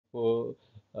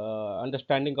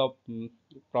understanding of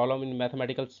problem in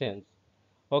mathematical sense.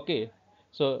 Okay,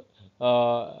 so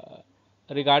uh,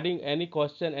 regarding any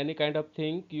question, any kind of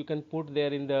thing, you can put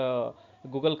there in the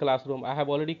Google Classroom. I have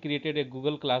already created a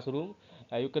Google Classroom.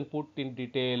 You can put in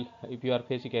detail if you are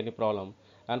facing any problem,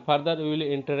 and further we will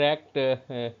interact.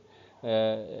 There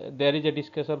is a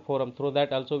discussion forum. Through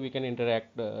that also we can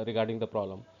interact regarding the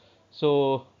problem.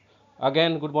 So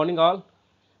again, good morning all.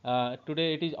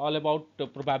 Today it is all about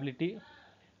probability,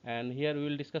 and here we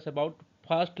will discuss about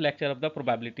first lecture of the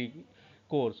probability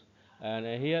course, and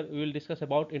here we will discuss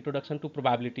about introduction to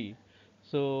probability.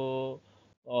 So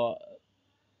uh,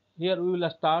 here we will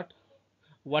start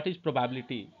what is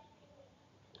probability.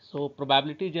 So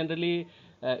probability generally,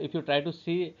 if you try to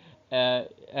see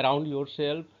around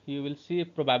yourself, you will see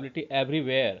probability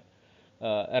everywhere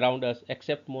around us,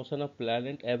 except motion of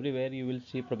planet. Everywhere you will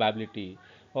see probability.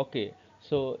 Okay,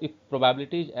 so if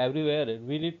probability is everywhere,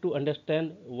 we need to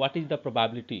understand what is the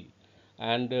probability.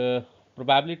 And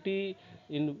probability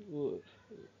in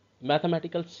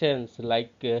mathematical sense,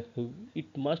 like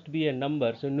it must be a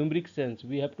number. So numeric sense,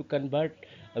 we have to convert,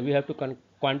 we have to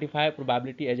quantify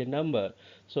probability as a number.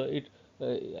 So it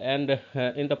and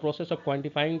in the process of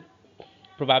quantifying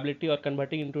probability or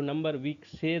converting into number, we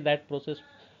say that process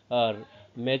uh,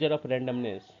 measure of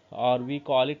randomness, or we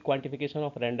call it quantification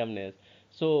of randomness.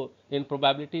 So in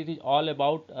probability it is all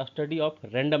about a study of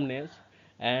randomness.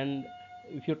 And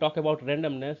if you talk about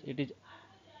randomness, it is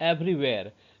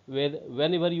everywhere, where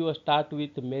whenever you start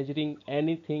with measuring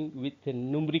anything with a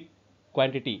numeric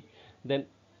quantity, then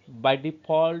by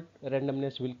default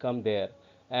randomness will come there.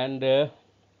 And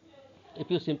if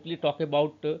you simply talk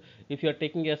about if you are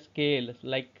taking a scale,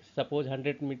 like suppose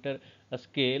 100-meter a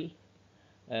scale,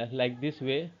 like this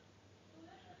way,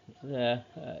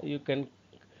 you can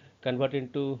convert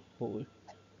into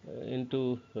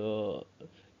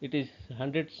it is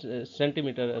 100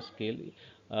 centimeter a scale,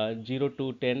 0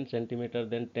 to 10 centimeter,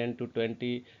 then 10 to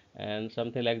 20, and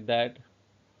something like that.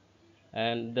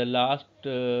 And the last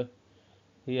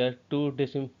here two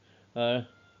decim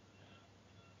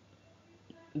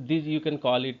this you can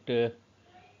call it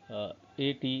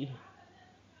 80,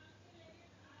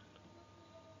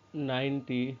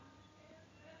 90,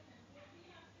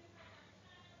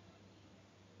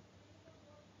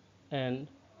 and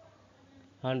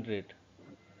 100.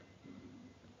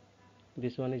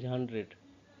 This one is 100.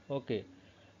 Okay,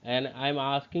 and I'm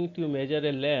asking to measure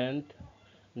a length.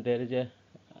 There is a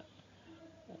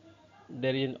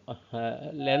there is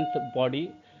length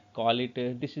body, call it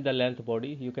this is the length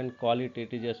body, you can call it,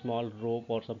 it is a small rope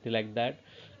or something like that.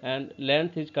 And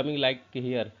length is coming like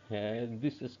here,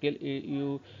 this scale,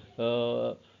 you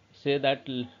say that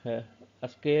a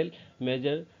scale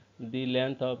measure the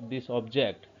length of this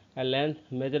object, and length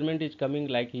measurement is coming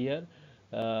like here.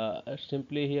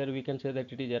 Simply here we can say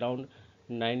that it is around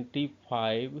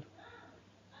 95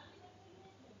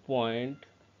 point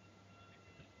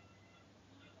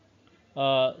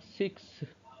 6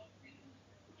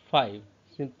 5,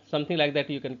 something like that,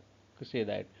 you can say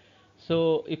that.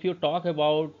 So if you talk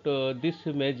about this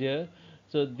measure,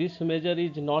 so this measure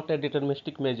is not a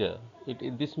deterministic measure.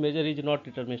 This measure is not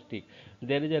deterministic.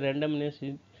 There is a randomness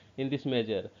in this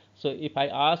measure. So if I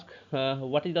ask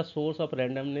what is the source of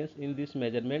randomness in this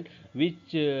measurement,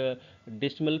 which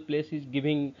decimal place is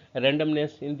giving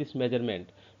randomness in this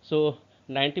measurement, so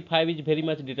 95 is very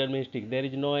much deterministic, there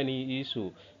is no any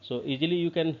issue. So easily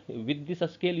you can, with this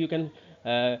scale you can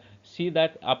see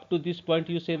that up to this point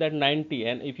you say that 90,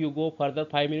 and if you go further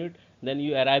 5 minutes, then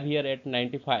you arrive here at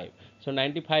 95. So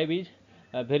 95 is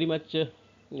very much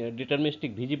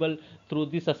deterministic, visible through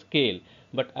this scale.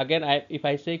 But again, if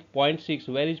I say point 0.6,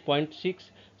 where is point 0.6?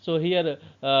 So here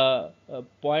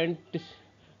point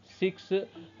 6,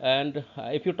 and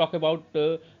if you talk about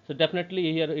so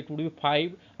definitely here it would be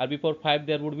 5, or before 5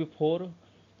 there would be 4,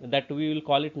 that we will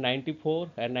call it 94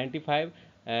 and 95,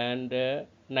 and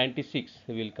 96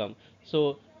 will come.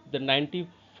 So the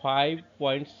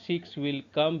 95.6 will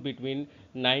come between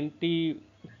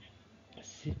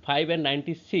 95 and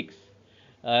 96.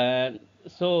 And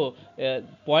so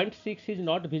point 0.6 is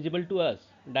not visible to us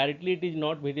directly, it is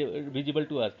not visible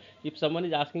to us. If someone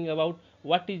is asking about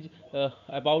what is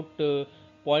about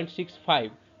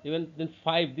 0.65, even then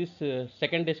 5, this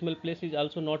second decimal place is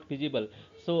also not visible.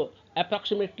 So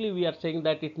approximately we are saying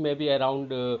that it may be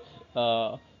around uh,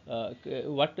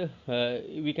 what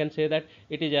we can say that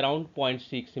it is around zero point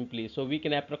 0.6 simply. So we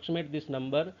can approximate this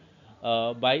number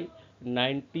by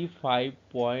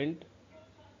 95.6.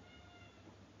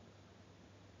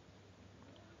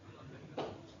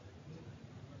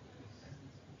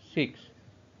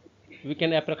 We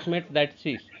can approximate that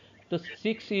 6. So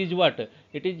 6 is what?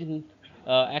 It is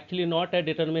actually not a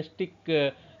deterministic.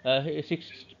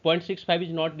 6.65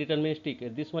 is not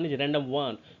deterministic. This one is random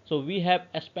one. So we have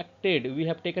expected, we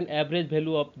have taken average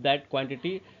value of that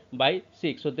quantity by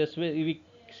 6. So this way we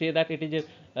say that it is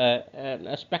an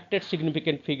expected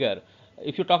significant figure.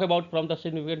 If you talk about from the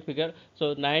significant figure,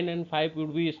 so 9 and 5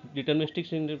 would be deterministic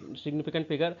significant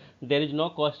figure. There is no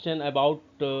question about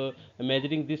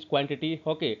measuring this quantity.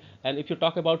 Okay, and if you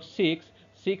talk about 6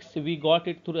 we got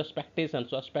it through expectation,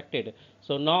 so expected.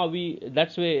 So now we,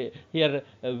 that's way here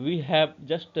we have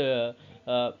just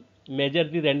measure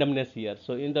the randomness here.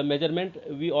 So in the measurement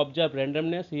we observe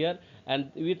randomness here,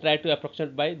 and we try to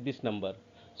approximate by this number.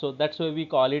 So that's why we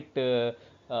call it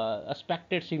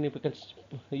expected significance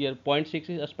here. Point 0.6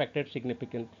 is expected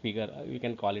significant figure, we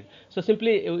can call it. So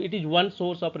simply it is one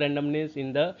source of randomness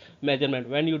in the measurement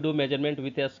when you do measurement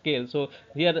with a scale. So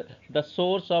here the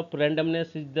source of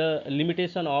randomness is the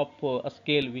limitation of a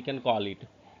scale, we can call it.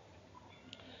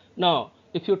 Now,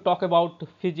 if you talk about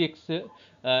physics,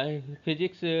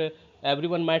 physics,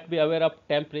 everyone might be aware of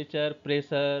temperature,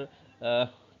 pressure,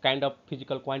 kind of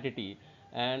physical quantity.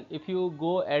 And if you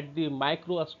go at the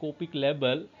microscopic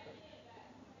level,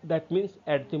 that means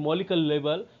at the molecular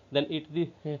level, then it the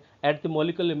at the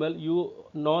molecular level you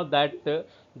know that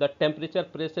the temperature,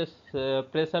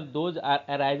 pressure, those are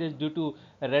arises due to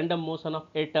random motion of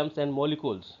atoms and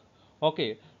molecules.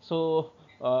 Okay, so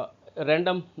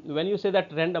random, when you say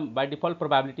that random, by default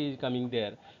probability is coming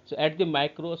there. So at the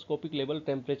microscopic level,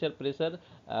 temperature, pressure,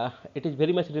 it is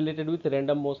very much related with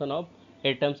random motion of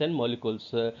atoms and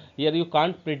molecules. Here you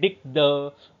can't predict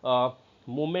the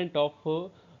movement of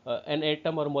an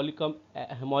atom or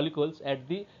molecules at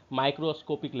the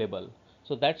microscopic level.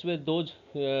 So that's where those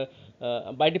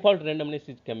by default randomness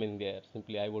is coming there.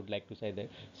 Simply I would like to say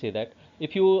that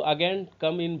if you again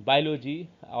come in biology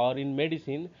or in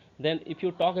medicine, then if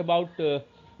you talk about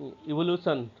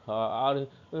evolution or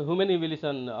human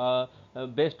evolution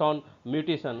based on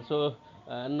mutation, so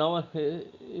now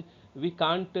we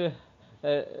can't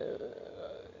uh,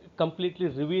 completely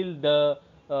reveal the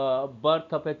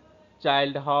birth of a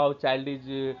child, how child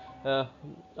is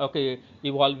okay,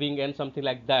 evolving and something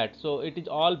like that. So it is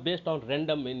all based on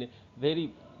random in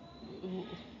very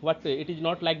what way, it is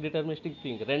not like deterministic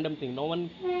thing, random thing. No one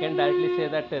can directly say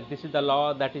that this is the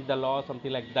law, that is the law,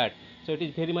 something like that. So it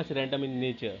is very much random in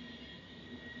nature.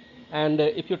 And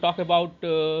if you talk about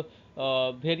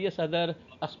various other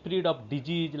spread of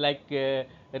disease, like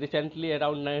recently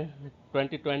around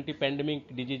 2020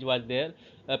 pandemic disease was there,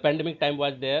 pandemic time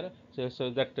was there.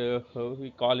 So that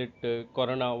we call it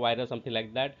coronavirus, something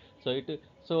like that.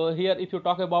 So here if you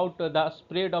talk about the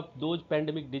spread of those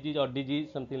pandemic disease or disease,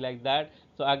 something like that,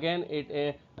 so again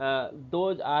it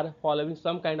those are following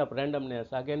some kind of randomness.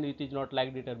 Again it is not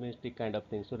like deterministic kind of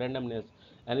thing, so randomness.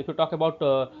 And if you talk about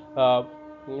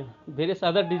various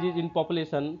other disease in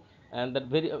population, and that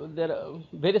there are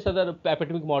various other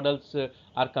epidemic models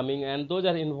are coming, and those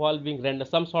are involving random,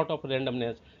 some sort of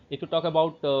randomness. If you talk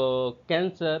about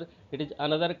cancer, it is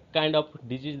another kind of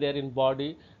disease there in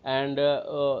body. And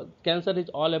cancer is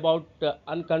all about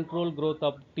uncontrolled growth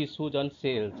of tissues and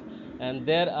cells, and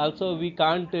there also we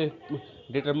can't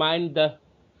determine the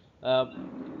uh,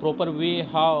 proper way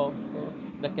how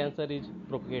the cancer is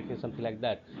propagating, something like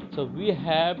that. So we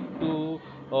have to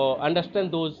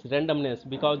understand those randomness,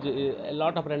 because a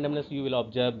lot of randomness you will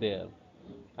observe there,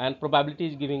 and probability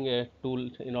is giving a tool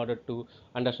in order to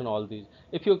understand all these.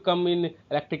 If you come in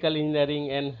electrical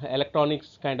engineering and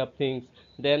electronics kind of things,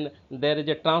 then there is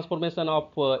a transformation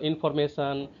of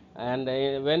information. And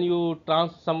when you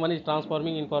someone is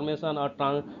transforming information or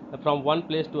from one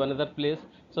place to another place,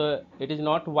 so it is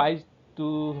not wise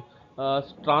to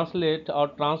translate or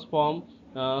transform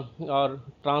or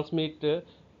transmit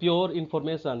pure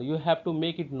information. You have to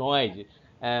make it noise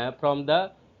from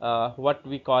the what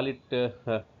we call it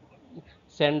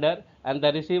sender, and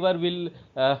the receiver will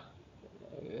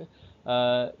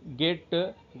get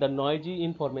the noisy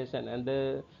information. And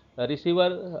the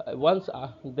receiver once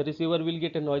the receiver will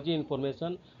get a noisy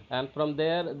information, and from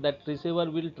there that receiver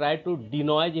will try to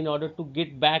denoise in order to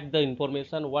get back the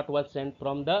information what was sent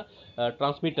from the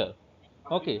transmitter.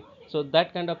 Okay, so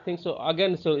that kind of thing. So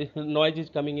again, so noise is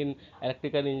coming in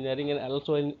electrical engineering and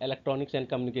also in electronics and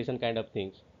communication kind of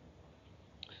things.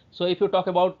 So if you talk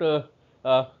about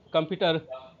computer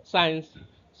science,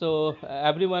 so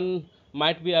everyone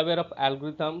might be aware of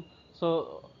algorithm.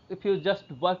 So if you just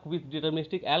work with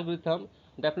deterministic algorithm,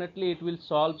 definitely it will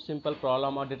solve simple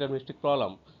problem or deterministic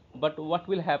problem. But what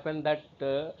will happen that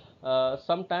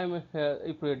sometime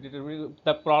if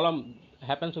the problem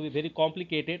happens to be very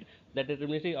complicated, that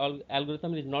deterministic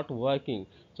algorithm is not working.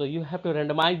 So you have to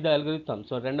randomize the algorithm.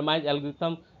 So randomized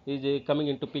algorithm is coming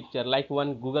into picture, like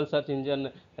one Google search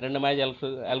engine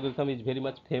randomized algorithm is very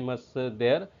much famous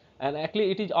there. And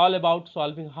actually it is all about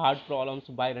solving hard problems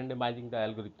by randomizing the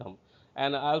algorithm.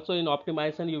 And also in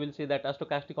optimization you will see that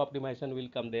stochastic optimization will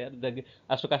come there, the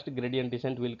stochastic gradient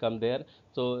descent will come there.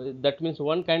 So that means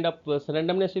one kind of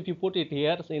randomness, if you put it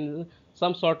here in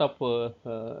some sort of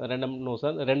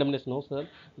randomness notion,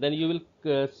 then you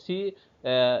will see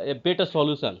a better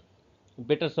solution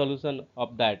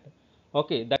of that,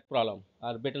 okay, that problem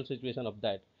or better situation of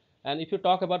that. And if you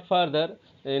talk about further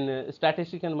in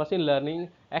statistics and machine learning,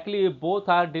 actually both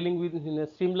are dealing with in a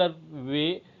similar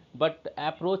way, but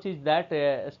approach is that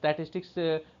statistics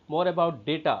more about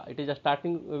data, it is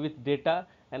starting with data,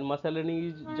 and machine learning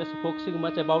is just focusing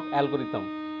much about algorithm,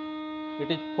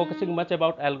 it is focusing much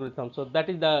about algorithm. So that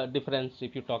is the difference.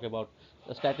 If you talk about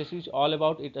statistics, all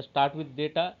about it start with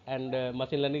data, and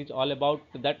machine learning is all about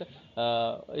that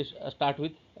is start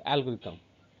with algorithm.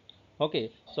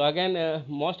 Okay, so again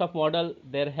most of model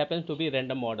there happens to be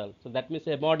random model, so that means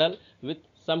a model with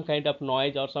some kind of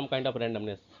noise or some kind of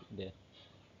randomness there.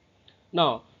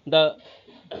 Now the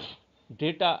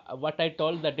data, what I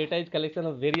told, the data is collection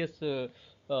of various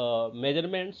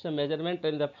measurements. Measurement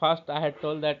in the first I had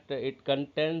told that it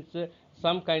contains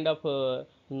some kind of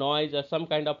noise or some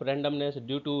kind of randomness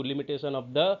due to limitation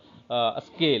of the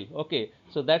scale. Okay,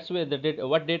 so that's where the data,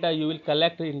 what data you will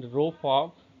collect in raw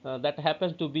form, that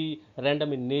happens to be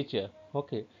random in nature.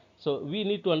 Okay, so we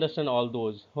need to understand all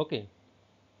those. Okay,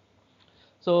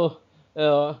 so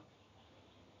uh,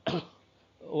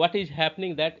 what is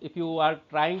happening that if you are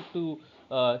trying to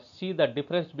see the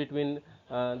difference between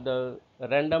the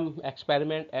random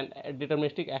experiment and a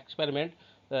deterministic experiment,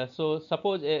 so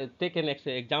suppose take an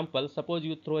example, suppose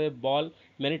you throw a ball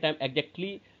many times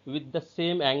exactly with the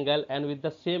same angle and with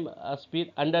the same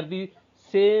speed under the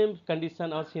same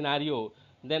condition or scenario,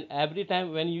 then every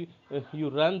time when you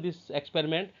run this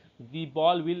experiment, the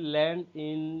ball will land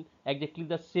in exactly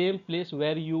the same place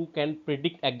where you can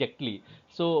predict exactly.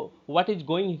 So what is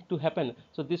going to happen?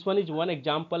 So this one is one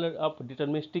example of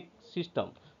deterministic system.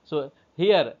 So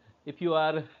here if you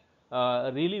are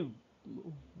really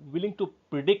willing to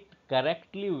predict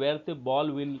correctly where the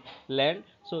ball will land,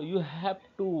 so you have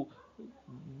to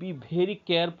be very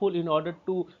careful in order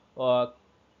to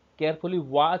carefully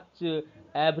watch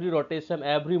every rotation,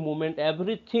 every movement,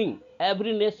 everything,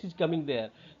 every nest is coming there.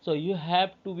 So you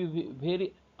have to be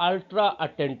very ultra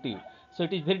attentive. So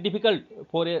it is very difficult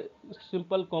for a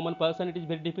simple common person, it is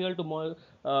very difficult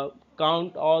to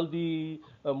count all the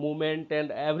movement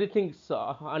and everything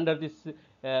under this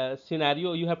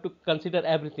scenario. You have to consider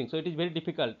everything, so it is very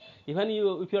difficult. Even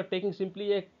you, if you are taking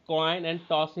simply a coin and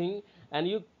tossing, and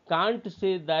you can't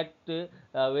say that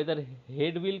whether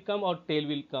head will come or tail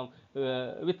will come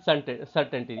with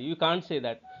certainty, you can't say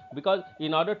that, because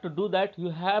in order to do that you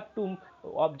have to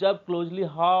observe closely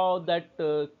how that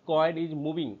coin is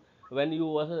moving. When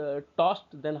you tossed,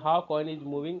 then how coin is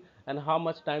moving and how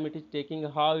much time it is taking,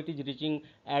 how it is reaching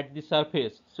at the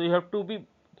surface. So you have to be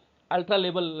ultra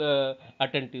level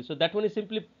attentive. So that one is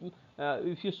simply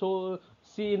if you so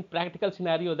see in practical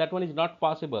scenario, that one is not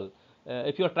possible.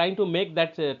 If you are trying to make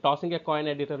that tossing a coin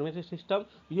a deterministic system,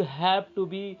 you have to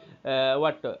be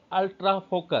what ultra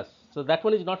focus. So that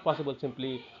one is not possible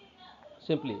simply.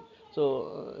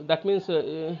 So that means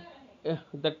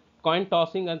that coin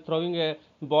tossing and throwing a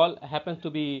ball happens to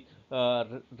be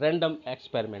random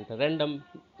experiment, random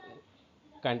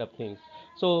kind of things.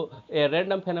 So a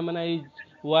random phenomena is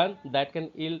one that can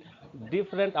yield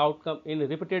different outcome in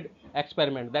repeated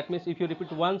experiment. That means if you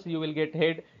repeat once, you will get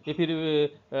head. If you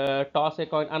toss a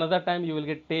coin another time, you will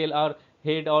get tail or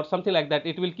head or something like that.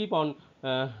 It will keep on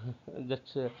uh,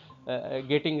 just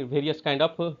getting various kind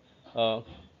of uh,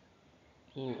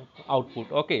 mm,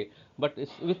 output. Okay, but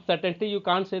with certainty you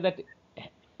can't say that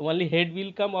only head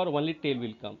will come or only tail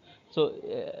will come. So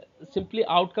simply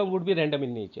outcome would be random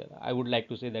in nature, I would like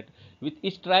to say that with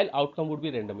each trial outcome would be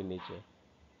random in nature.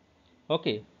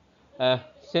 Okay,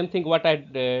 same thing what I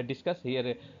discussed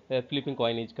here, flipping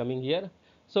coin is coming here.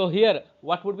 So here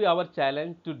what would be our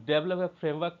challenge to develop a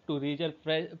framework to reason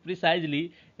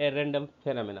precisely a random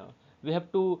phenomena. We have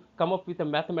to come up with a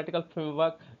mathematical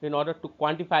framework in order to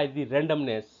quantify the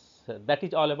randomness, that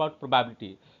is all about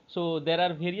probability. So there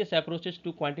are various approaches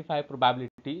to quantify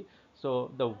probability.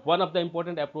 So the one of the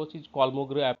important approach is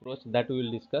Kolmogorov approach that we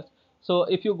will discuss. So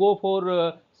if you go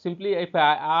for simply, if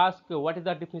I ask what is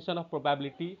the definition of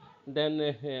probability, then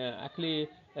actually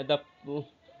the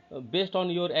based on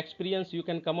your experience you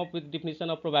can come up with definition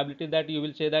of probability, that you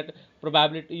will say that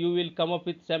probability, you will come up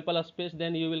with sample space,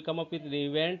 then you will come up with the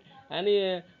event, and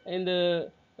in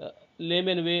the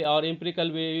layman way or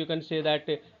empirical way you can say that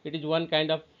it is one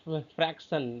kind of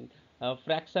fraction,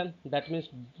 that means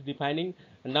defining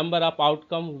number of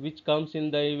outcome which comes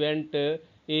in the event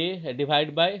a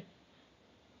divided by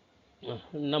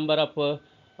number of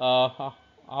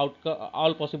outcome,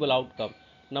 all possible outcome,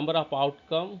 number of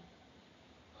outcome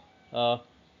uh,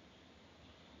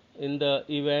 in the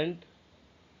event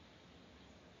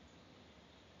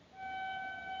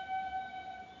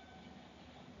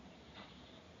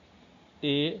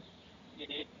a,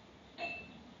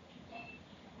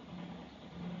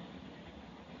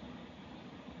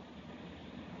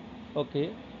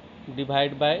 okay,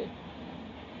 divide by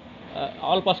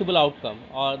all possible outcome,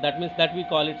 or that means that we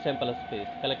call it sample space,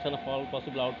 collection of all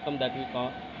possible outcome, that we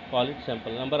call it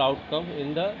sample number outcome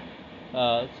in the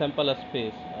sample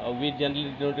space, we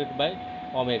generally denote it by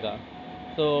omega.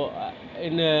 So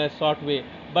in a short way,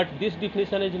 but this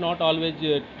definition is not always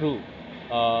true.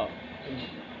 uh,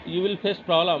 you will face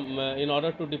problem in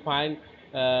order to define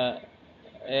a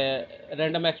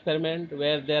random experiment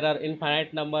where there are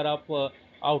infinite number of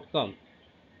outcomes,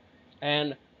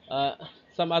 and uh,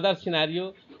 some other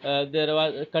scenario there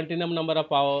was a continuum number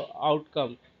of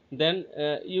outcome, then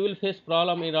you will face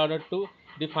problem in order to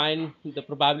define the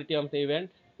probability of the event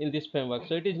in this framework.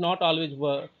 So it is not always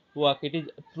work, it is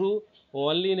true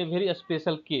only in a very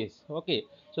special case. Okay,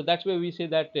 so that's why we say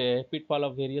that pitfall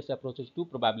of various approaches to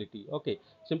probability. Okay,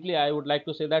 simply I would like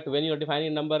to say that when you are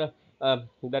defining number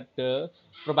that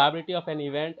probability of an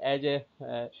event as a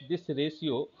this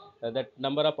ratio, that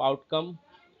number of outcome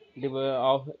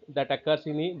that occurs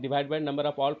in E divided by number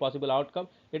of all possible outcome,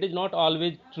 it is not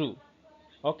always true.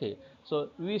 Okay, so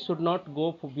we should not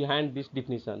go behind this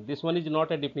definition. This one is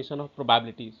not a definition of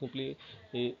probability, simply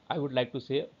I would like to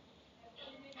say.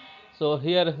 So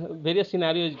here various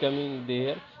scenario is coming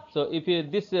there. So if you,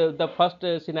 this the first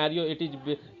scenario, it is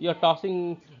you are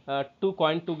tossing two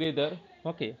coin together.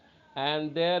 Okay,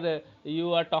 and there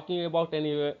you are talking about an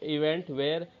event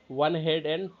where one head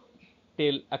and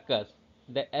tail occurs,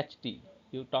 the HT,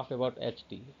 you talk about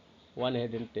HT, one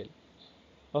head and tail.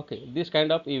 Okay, this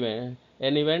kind of event,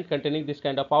 an event containing this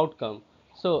kind of outcome.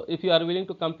 So if you are willing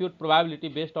to compute probability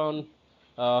based on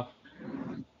uh,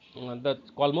 the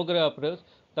Kolmogorov approach,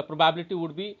 the probability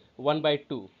would be 1 by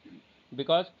 2,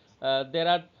 because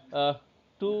there are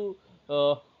two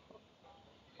uh,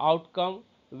 outcome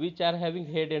which are having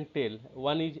head and tail.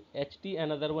 One is HT,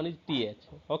 another one is TH.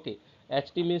 Okay,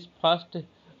 HT means first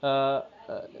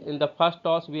in the first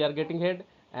toss we are getting head,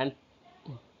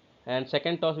 and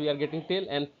second toss we are getting tail,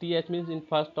 and TH means in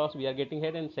first toss we are getting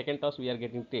head and second toss we are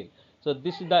getting tail. So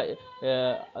this is the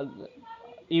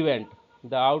event,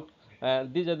 the out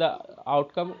these are the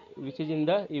outcome which is in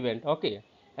the event. Okay,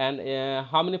 and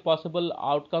how many possible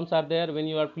outcomes are there when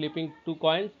you are flipping two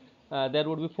coins? There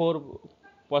would be four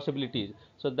possibilities,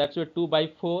 so that's why 2 by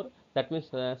 4, that means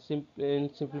in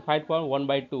simplified form 1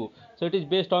 by 2. So it is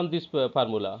based on this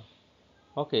formula.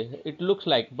 Okay, it looks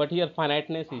like, but here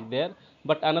finiteness is there.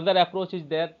 But another approach is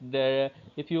there,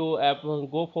 if you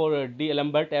go for a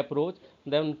D'Alembert approach,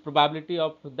 then probability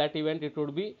of that event, it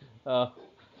would be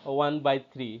 1 by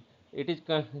 3. It is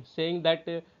saying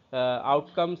that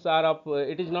outcomes are of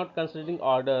it is not considering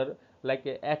order, like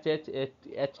HH,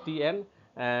 HT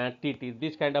and TT.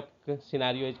 This kind of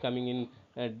scenario is coming in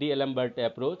D'Alembert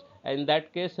approach. In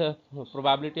that case,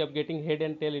 probability of getting head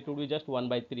and tail, it would be just 1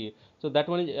 by 3. So that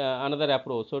one is another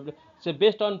approach. So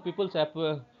based on people's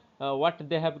what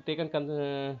they have taken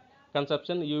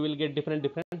conception, you will get different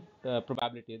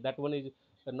probability. That one is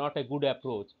not a good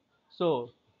approach.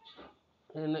 So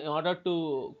in order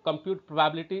to compute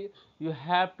probability, you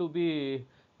have to be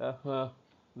uh, uh,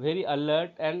 very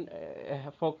alert and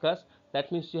focus.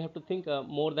 That means you have to think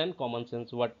more than common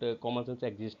sense, what common sense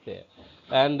exists there.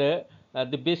 And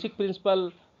the basic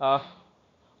principle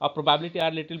of probability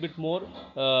are little bit more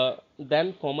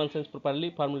than common sense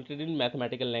properly formulated in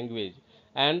mathematical language.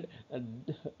 And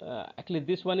actually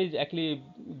this one is actually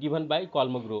given by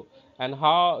Kolmogorov, and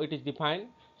how it is defined.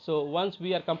 So once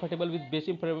we are comfortable with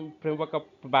basic framework of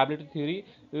probability theory,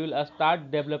 we will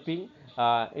start developing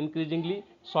increasingly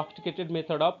sophisticated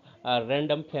method of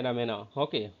random phenomena.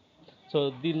 Okay,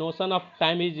 so the notion of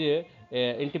time is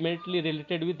intimately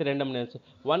related with randomness.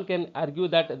 One can argue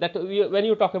that when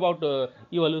you talk about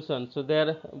evolution, so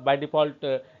there by default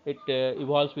it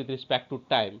evolves with respect to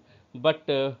time. But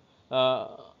uh,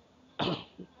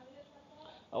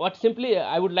 what simply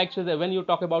I would like to say that when you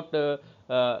talk about uh,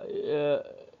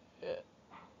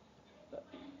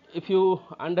 if you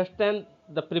understand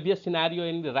the previous scenario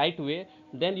in the right way,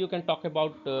 then you can talk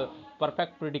about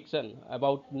perfect prediction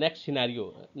about next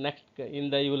scenario, next in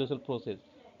the evolution process.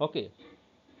 Okay,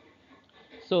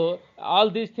 so all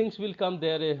these things will come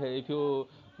there if you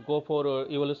go for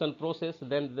evolution process.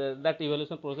 Then that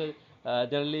evolution process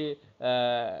generally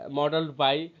modeled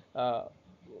by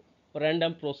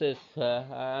random process,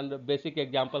 and basic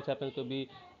examples happens to be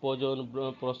Poisson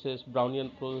process,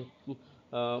 Brownian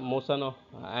motion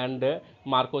and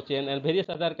Markov chain and various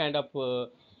other kind of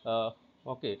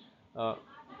okay, uh,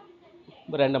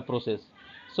 random process.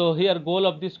 So here goal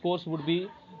of this course would be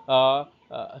uh,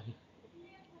 uh,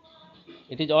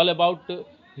 it is all about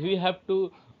we have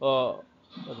to uh,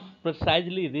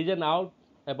 precisely reason out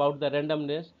about the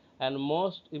randomness, and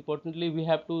most importantly we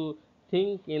have to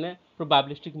think in a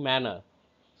probabilistic manner.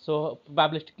 So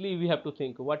probabilistically we have to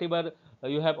think whatever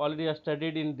you have already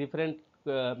studied in different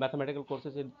mathematical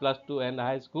courses in plus 2 and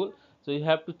high school. So you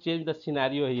have to change the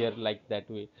scenario here like that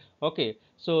way. Okay,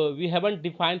 so we haven't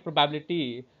defined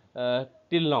probability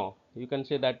till now. You can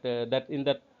say that that in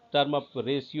the term of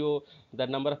ratio, the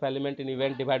number of element in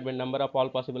event divided by number of all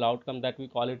possible outcome, that we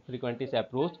call it frequentist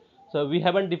approach. So we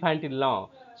haven't defined till now.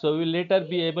 So we will later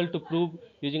be able to prove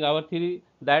using our theory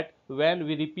that when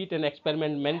we repeat an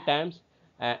experiment many times,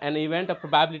 an event of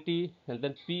probability, and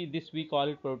then p, this we call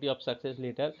it probability of success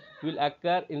later, will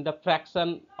occur in the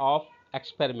fraction of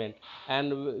experiment,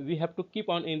 and we have to keep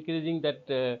on increasing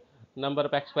that number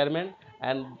of experiment,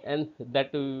 and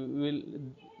that will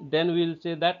then we will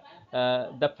say that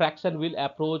the fraction will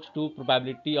approach to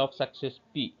probability of success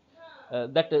p.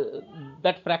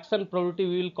 That fraction probability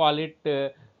we will call it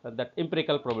that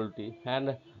empirical probability.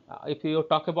 And if you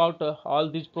talk about all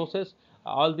these process,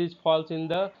 all these falls in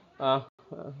the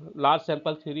large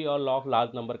sample theory or law of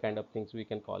large number kind of things we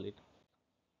can call it.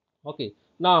 Okay,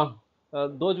 now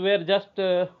those were just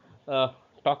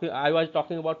talking. I was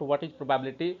talking about what is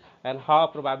probability and how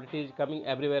probability is coming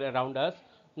everywhere around us.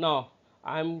 Now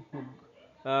I'm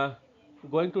uh,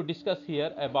 going to discuss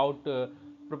here about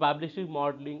probability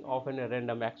modeling of a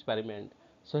random experiment.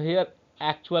 So here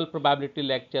actual probability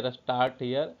lecture start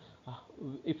here. Uh,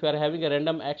 If you are having a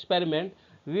random experiment,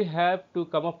 we have to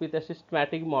come up with a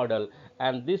systematic model,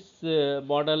 and this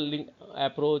modeling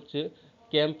approach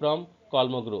came from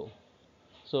Kolmogorov.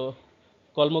 So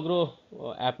Kolmogorov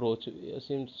approach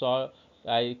seems so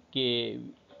IKA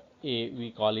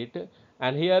we call it,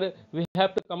 and here we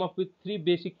have to come up with three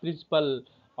basic principles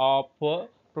of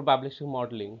probabilistic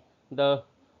modeling. The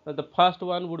first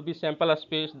one would be sample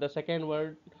space, the second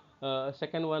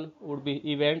one would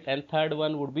be event, and third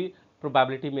one would be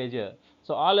probability measure.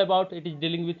 So all about it is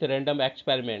dealing with random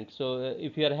experiment. So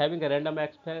if you are having a random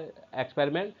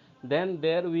experiment, then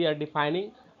there we are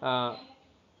defining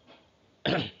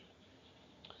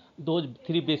those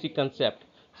three basic concepts.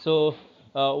 So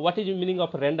what is the meaning of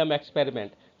random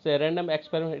experiment? So a random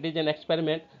experiment, it is an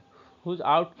experiment whose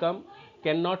outcome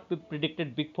cannot be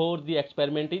predicted before the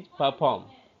experiment is performed.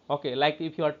 Okay, like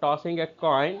if you are tossing a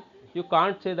coin, you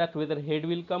can't say that whether head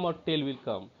will come or tail will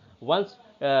come. Once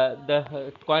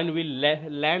the coin will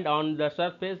land on the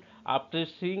surface, after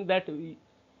seeing that,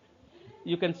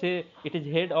 you can say it is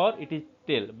head or it is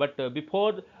tail, but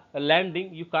before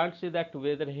landing you can't say that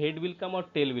whether head will come or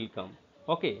tail will come.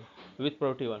 Okay, with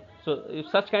probability one. So if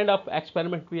such kind of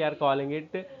experiment we are calling it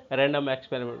a random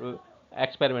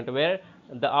experiment where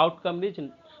the outcome is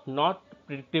not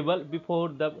predictable before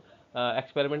the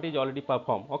experiment is already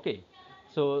performed. Okay,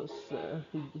 so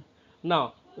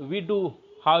now we do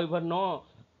however know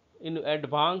in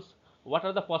advance what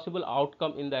are the possible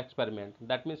outcome in the experiment.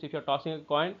 That means if you are tossing a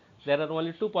coin, there are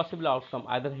only two possible outcome,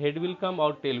 either head will come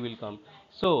or tail will come.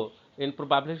 So in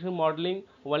probability modeling,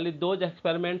 only those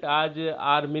experiments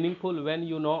are meaningful when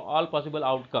you know all possible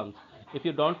outcomes. If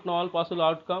you don't know all possible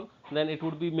outcome, then it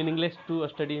would be meaningless to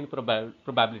study in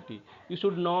probability. You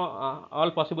should know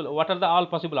all possible, what are the all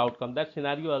possible outcome, that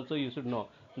scenario also you should know,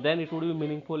 then it would be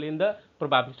meaningful in the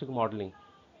probabilistic modeling.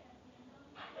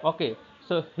 Okay,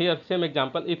 so here same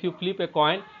example, if you flip a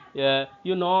coin,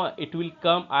 you know it will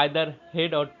come either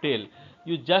head or tail.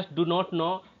 You just do not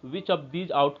know which of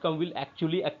these outcome will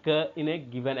actually occur in a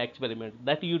given experiment,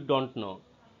 that you don't know.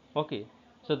 Okay,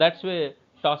 so that's why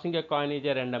tossing a coin is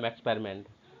a random experiment.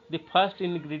 The first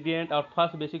ingredient or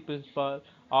first basic principle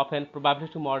of an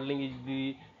probability modeling is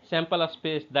the sample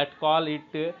space, that call it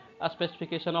a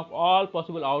specification of all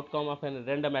possible outcome of a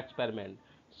random experiment.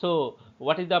 So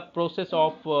what is the process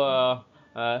of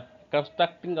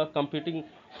constructing or computing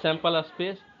sample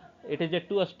space? It is a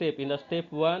two step. In the step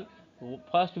one,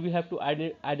 first we have to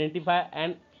identify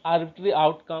an arbitrary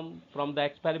outcome from the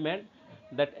experiment,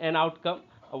 that an outcome.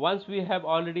 Once we have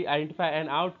already identified an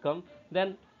outcome,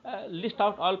 then list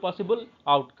out all possible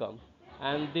outcome,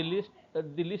 and the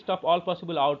list of all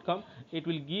possible outcome, it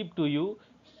will give to you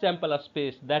sample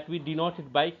space that we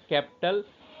denoted by capital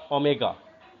omega.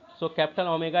 So capital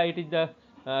omega, it is the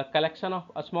collection of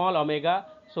a small omega,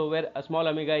 so where a small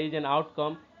omega is an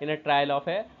outcome in a trial of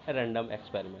a random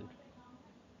experiment.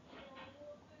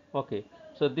 Okay,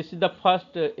 so this is the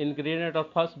first ingredient or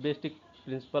first basic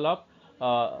principle of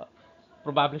uh,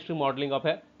 probabilistic modeling of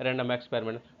a random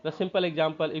experiment. The simple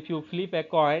example, if you flip a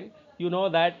coin, you know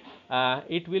that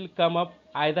it will come up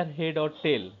either head or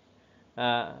tail.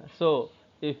 So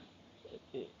if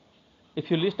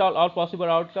you list all possible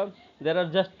outcomes, there are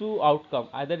just two outcomes,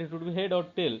 either it would be head or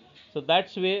tail. So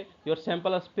that's way your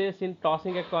sample space in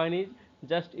tossing a coin is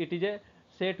just, it is a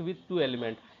set with two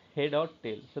elements, head or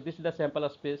tail. So this is the sample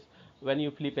space when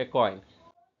you flip a coin.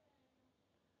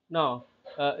 Now,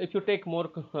 if you take more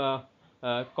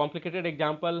complicated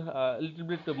example, a little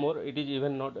bit more, it is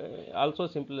even not also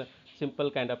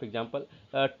simple kind of example.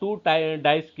 Two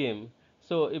dice game.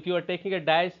 So if you are taking a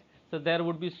dice, so there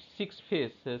would be six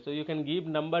faces. So you can give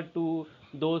number to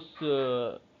those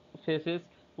faces,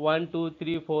 1, 2,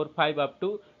 3, 4, 5 up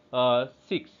to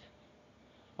 6.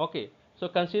 Okay, so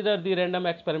consider the random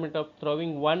experiment of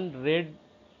throwing one red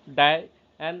die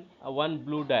and one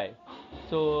blue die.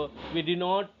 So we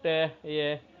denote a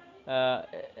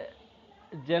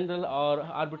general or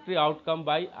arbitrary outcome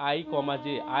by I comma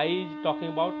j. I is talking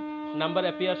about number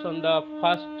appears on the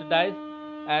first dice,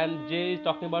 and j is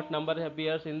talking about number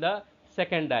appears in the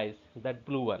second dice, that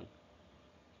blue one.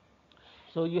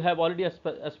 So you have already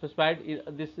specified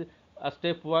this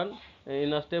step 1.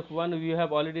 In a step 1 we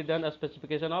have already done a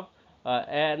specification of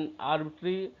an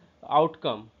arbitrary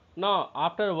outcome. Now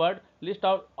afterward list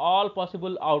out all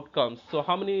possible outcomes. So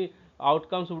how many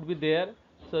outcomes would be there?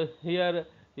 So here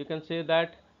you can say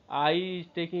that I is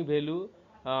taking value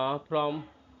from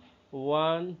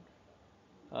 1,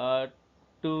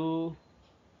 2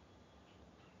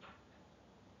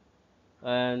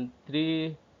 and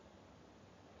 3,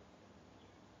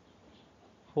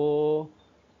 4,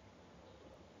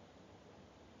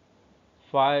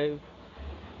 5,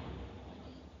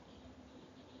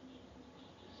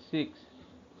 6.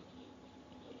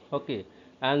 Okay,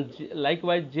 and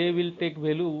likewise j will take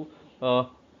value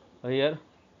here.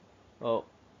 uh,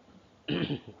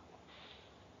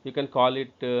 you can call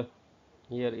it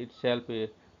here itself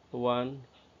 1,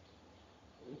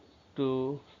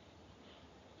 2,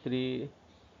 3,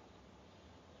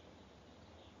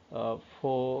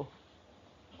 4,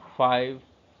 5,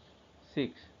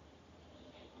 6.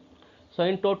 So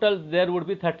in total there would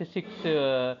be 36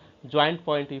 joint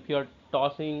point if you are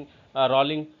tossing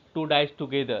rolling two dice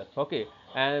together. Okay,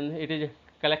 and it is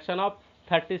a collection of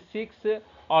 36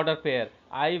 order pair.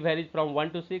 I varies from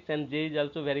 1 to 6 and j is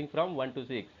also varying from 1 to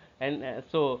 6, and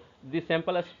so the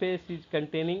sample space is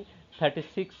containing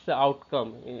 36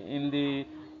 outcome in the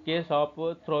case of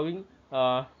throwing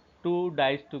two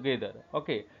dice together.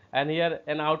 Okay, and here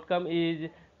an outcome is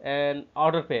an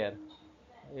order pair,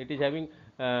 it is having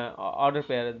order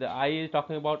pair. The I is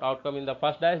talking about outcome in the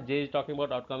first dice, j is talking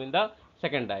about outcome in the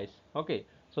second dice. Okay,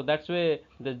 so that's way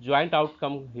the joint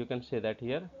outcome, you can say that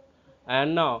here.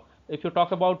 And now if you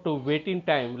talk about waiting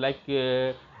time, like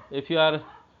if you are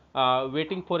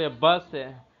waiting for a bus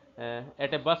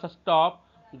at a bus stop,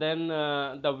 then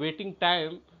the waiting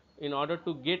time in order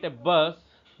to get a bus,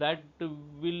 that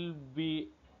will be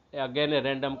again a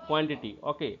random quantity.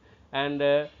 Okay, and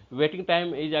waiting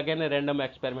time is again a random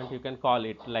experiment, you can call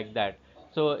it like that.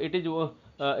 So it is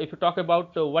if you talk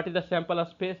about what is the sample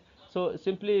space, so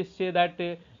simply say that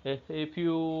if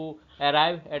you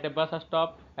arrive at a bus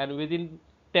stop and within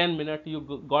 10 minutes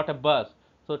you got a bus,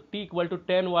 so t equal to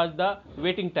 10 was the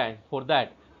waiting time for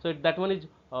that. So that one is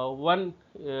one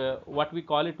what we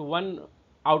call it one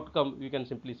outcome, you can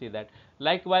simply say that.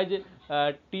 Likewise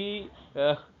t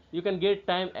you can get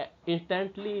time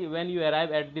instantly when you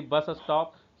arrive at the bus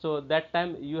stop, so that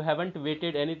time you haven't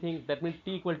waited anything, that means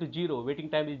t equal to 0, waiting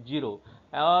time is 0,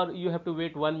 or you have to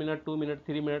wait 1 minute, 2 minutes,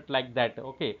 3 minutes, like that.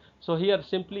 Okay, so here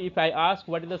simply if I ask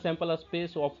what is the sample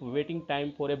space of waiting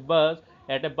time for a bus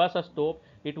at a bus stop,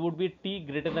 it would be t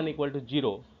greater than equal to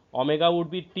 0. Omega would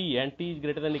be t, and t is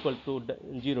greater than equal to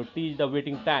 0. T is the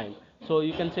waiting time. So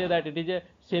you can say that it is a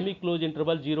semi closed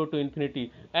interval 0 to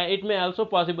infinity. It may also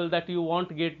possible that you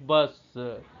won't get bus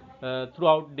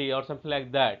throughout day or something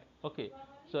like that. Okay,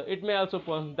 so it may also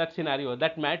that scenario,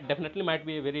 that might definitely might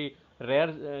be a very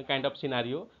rare kind of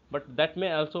scenario, but that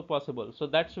may also possible. So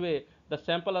that's way the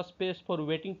sample space for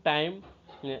waiting time,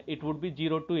 it would be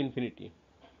 0 to infinity,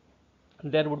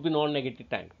 there would be non-negative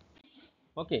time.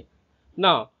 Okay,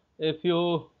 now if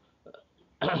you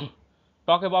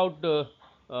talk about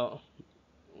uh,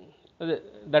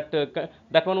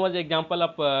 that one was example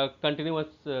of continuous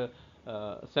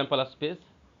sample space.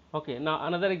 Okay, now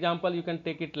another example you can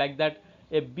take it like that: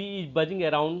 a bee is buzzing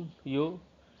around you,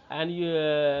 and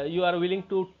you are willing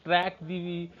to track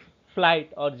the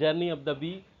flight or journey of the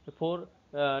bee for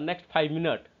next 5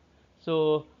 minutes.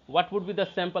 So what would be the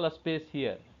sample space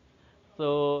here?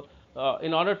 So,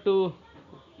 in order to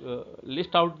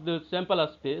list out the sample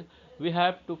space, we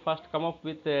have to first come up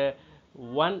with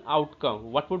one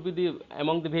outcome. What would be the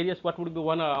among the various? What would be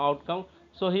one outcome?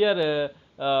 So here,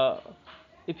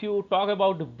 if you talk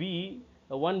about B,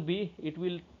 one B,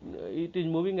 it is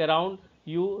moving around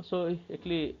you. So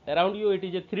actually, around you, it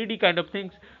is a 3D kind of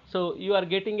things. So you are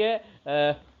getting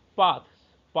a path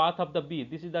path of the bee.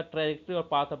 This is the trajectory or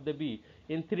path of the bee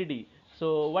in 3D.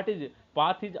 So what is it?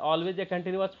 Path is always a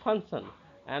continuous function,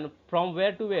 and from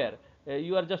where to where,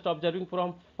 you are just observing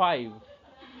from 5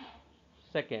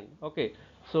 seconds. Okay,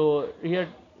 so here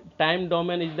time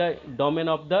domain is the domain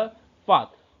of the path.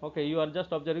 Okay, you are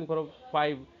just observing for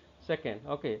 5 seconds.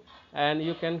 Okay, and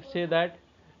you can say that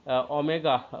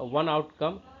omega one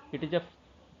outcome, it is a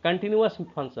continuous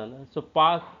function. So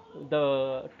path,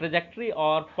 the trajectory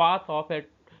or path of a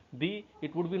b,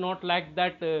 it would be not like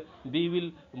that b will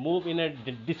move in a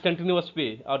discontinuous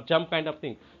way or jump kind of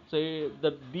thing. So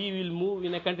the b will move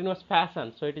in a continuous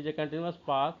fashion. So it is a continuous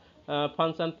path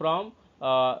function from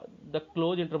the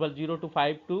closed interval 0 to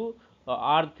 5 to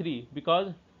r3,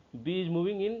 because b is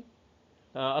moving in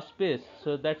a space.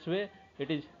 So that's way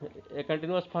it is a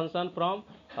continuous function from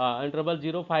interval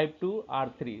 0 5 to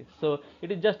r3. So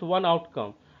it is just one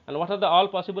outcome. And what are the all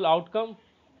possible outcome?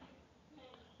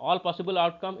 All possible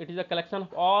outcome, it is a collection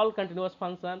of all continuous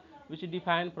function which is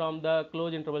defined from the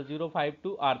closed interval 0 5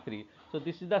 to r3. So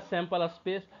this is the sample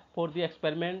space for the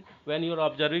experiment when you are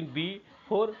observing b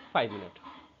for 5 minutes.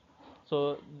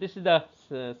 So this is the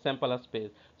sample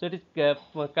space. So it is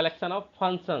collection of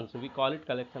functions, we call it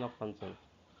collection of functions.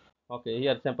 Okay,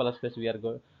 here sample space we are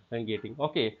getting.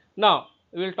 Okay, now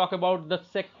we will talk about the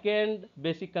second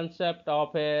basic concept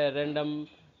of a random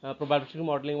probabilistic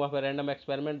modeling of a random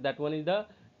experiment. That one is the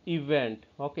event.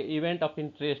 Okay, event of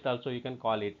interest also you can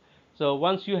call it. So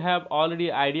once you have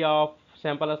already idea of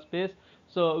sample space,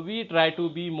 so we try to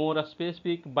be more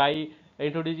specific by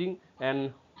introducing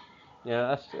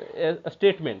a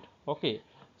statement. Okay,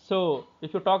 so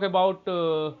if you talk about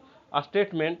a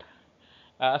statement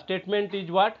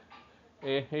is what?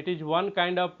 It is one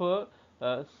kind of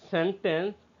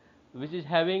sentence which is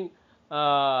having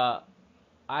uh,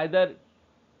 either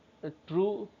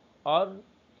true or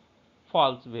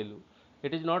false value.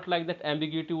 It is not like that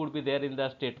ambiguity would be there in the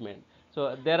statement.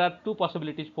 So there are two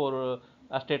possibilities for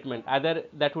a statement: either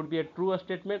that would be a true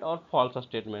statement or false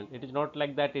statement. It is not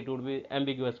like that it would be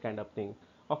ambiguous kind of thing.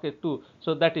 Okay, two.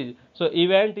 So that is, so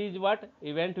event is what?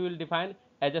 Event will define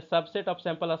as a subset of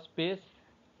sample space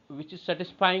which is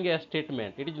satisfying a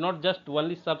statement. It is not just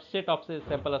only subset of the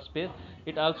sample space,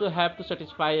 it also have to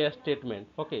satisfy a statement.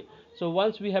 Okay, so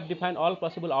once we have defined all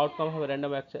possible outcomes of a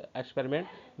random experiment,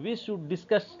 we should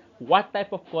discuss what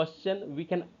type of question we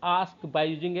can ask by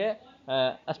using a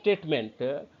statement.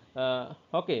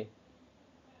 Okay,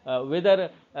 whether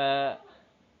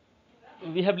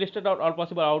we have listed out all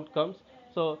possible outcomes.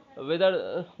 So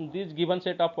whether these given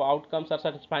set of outcomes are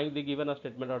satisfying the given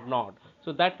statement or not.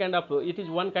 So that kind of, it is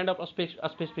one kind of a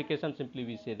specification, simply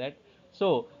we say that.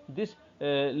 So this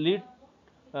leads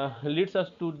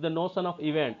us to the notion of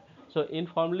event. So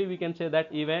informally we can say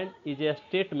that event is a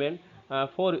statement,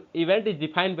 for event is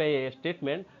defined by a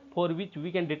statement for which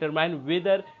we can determine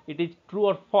whether it is true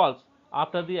or false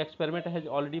after the experiment has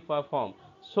already performed.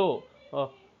 So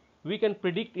we can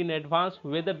predict in advance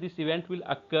whether this event will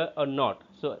occur or not.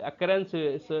 So occurrence,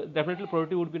 so definitely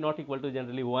probability would be not equal to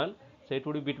generally 1, so it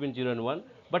would be between 0 and 1,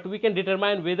 but we can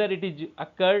determine whether it is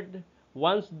occurred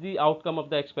once the outcome of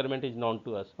the experiment is known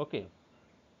to us. Okay,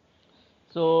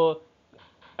 so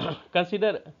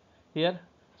consider here.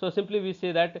 So simply we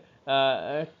say that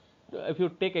if you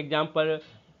take example,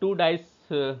 two dice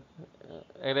a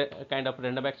kind of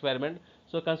random experiment.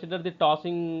 So consider the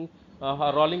tossing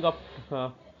or rolling of uh,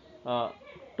 uh,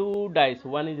 two dice,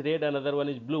 one is red, another one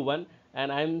is blue one,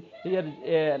 and I'm here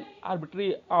an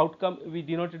arbitrary outcome we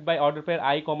denoted by order pair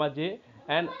I comma j,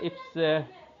 and it's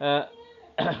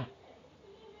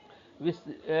we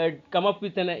come up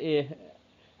with an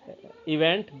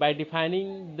event by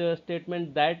defining the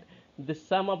statement that the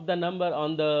sum of the number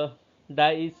on the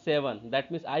die is 7.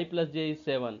 That means I plus j is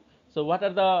 7. So what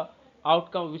are the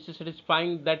outcome which is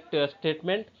satisfying that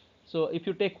statement? So if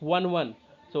you take 1 1,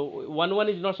 So 1 1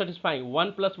 is not satisfying.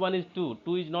 1 plus 1 is 2,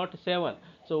 2 is not 7.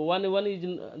 So 1 1 is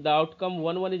the outcome.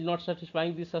 1 1 is not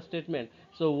satisfying this statement.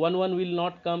 So 1 1 will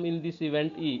not come in this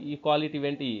event E. You call it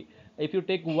event E. If you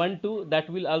take 1 2, that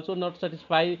will also not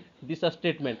satisfy this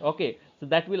statement. Okay, so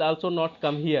that will also not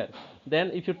come here.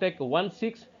 Then if you take 1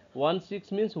 6, 1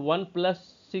 6 means 1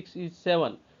 plus 6 is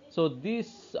 7. So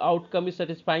this outcome is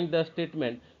satisfying the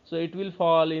statement. So it will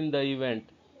fall in the event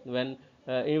when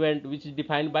event which is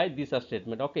defined by this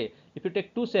statement. Okay, if you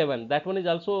take 2 7, that one is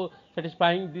also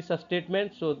satisfying this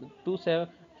statement. So 2 7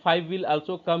 5 will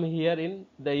also come here in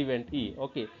the event E.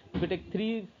 Okay, if you take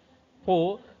 3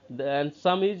 4, then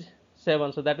sum is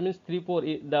 7, so that means 3 4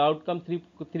 the outcome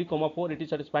 3 comma 4, it is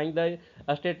satisfying the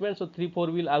statement. So 3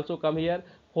 4 will also come here,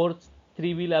 4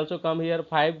 3 will also come here,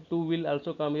 5 2 will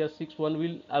also come here, 6 1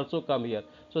 will also come here.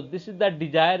 So this is the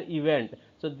desired event.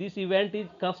 So this event is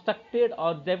constructed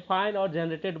or defined or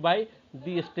generated by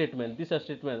the statement. This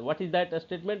statement, what is that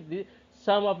statement? The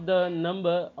sum of the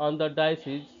number on the dice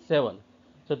is 7.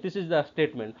 So this is the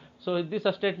statement. So this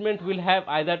statement will have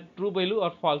either true value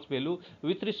or false value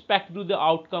with respect to the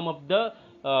outcome of the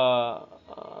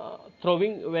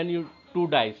throwing when you two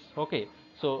dice. Okay,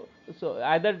 so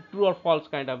either true or false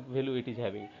kind of value it is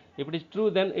having. If it is true,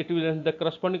 then it will, the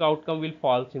corresponding outcome will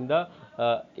false in the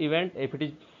event. If it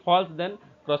is false, then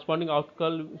corresponding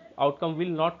outcome will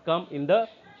not come in the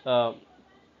uh,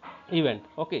 event.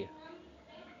 Okay,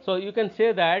 so you can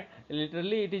say that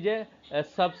literally it is a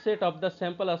subset of the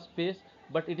sample space,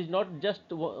 but it is not just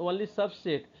only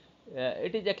subset.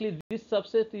 It is actually, this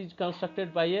subset is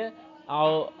constructed by a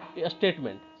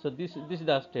statement. So this is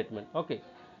the statement. Okay,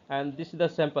 and this is the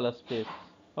sample space.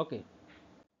 Okay.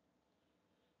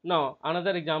 Now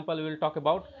another example we will talk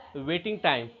about waiting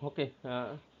time. Okay,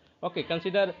 okay.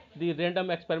 Consider the random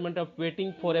experiment of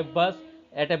waiting for a bus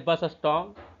at a bus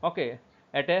stop. Okay,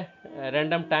 at a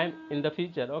random time in the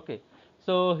future. Okay,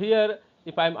 so here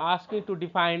if I am asking to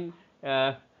define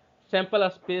sample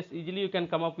space, easily you can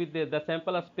come up with the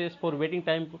sample space for waiting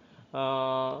time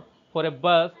for a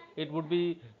bus. It would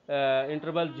be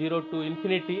interval 0 to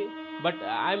infinity, but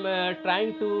I am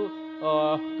trying to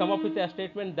come up with a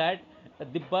statement that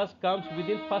the bus comes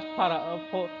within first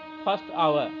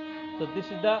hour. So this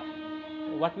is the,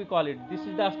 what we call it, this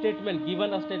is the statement,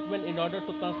 given a statement in order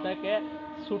to construct a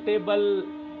suitable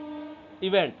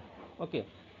event. Okay,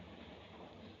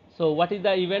 so what is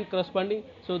the event corresponding?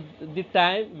 So the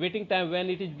time, waiting time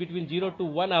when it is between 0 to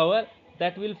 1 hour,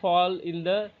 that will fall in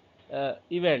the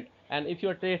event. And if you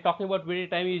are talking about waiting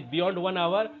time is beyond 1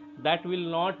 hour, that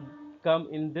will not come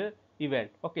in the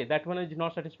event. Okay, that one is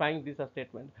not satisfying this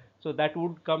statement. So that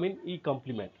would come in E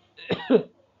complement.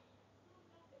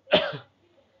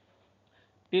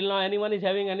 Till now anyone is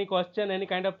having any question, any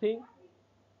kind of thing?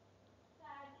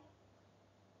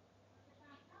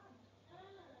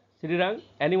 Srirang,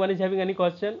 anyone is having any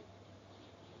question?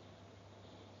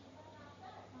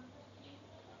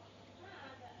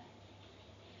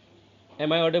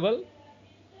 Am I audible?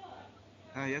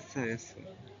 Yes, sir. Yes, sir.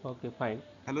 Okay, fine.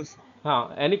 Hello, sir.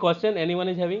 Any question anyone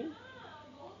is having?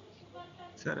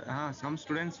 Sir, some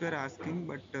students were asking,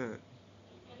 but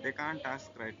they can't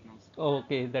ask right now, sir.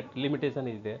 Okay, that limitation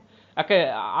is there. Okay,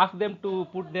 ask them to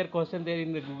put their question there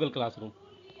in the Google Classroom.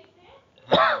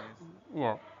 Yes.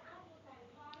 Yeah.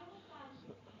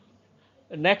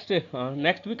 Next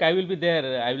week I will be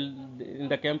there. I will in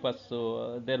the campus,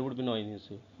 so there would be no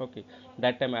issue. Okay,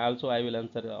 that time I will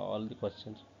answer all the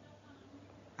questions.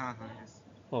 Yes, sir.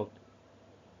 Okay.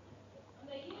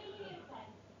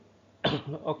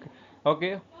 Okay.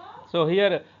 Okay. So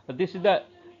here this is the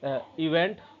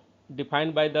event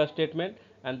defined by the statement,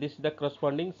 and this is the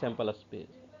corresponding sample space.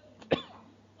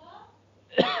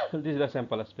 This is the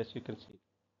sample space you can see.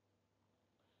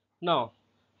 Now,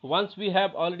 once we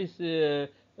have already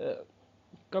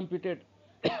computed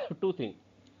two things,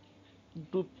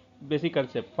 two basic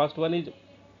concepts. First one is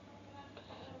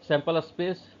sample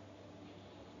space.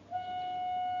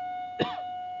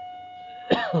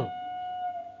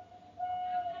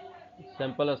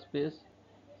 Sample space.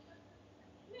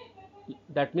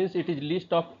 That means it is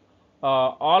list of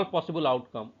all possible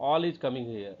outcome. All is coming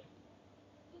here.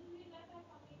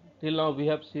 Till now we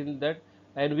have seen that,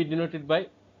 and we denote it by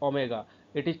omega.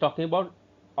 It is talking about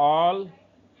all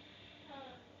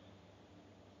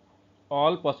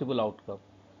all possible outcome.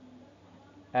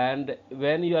 And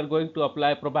when you are going to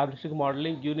apply probabilistic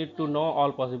modeling, you need to know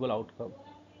all possible outcome.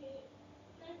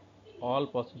 All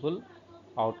possible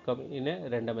outcome in a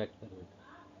random experiment.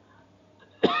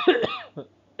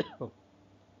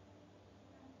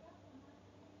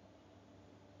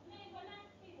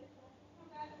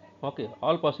 Okay,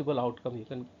 all possible outcome you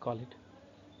can call it.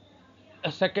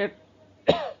 A second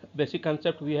basic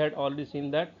concept we had already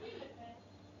seen, that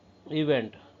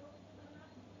event.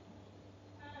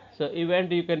 So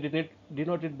event you can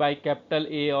denote it by capital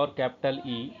A or capital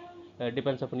E,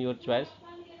 depends upon your choice.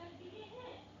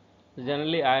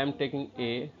 Generally I am taking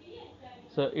A.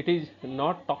 So it is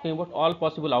not talking about all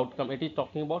possible outcome, it is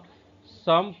talking about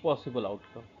some possible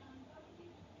outcome,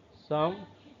 some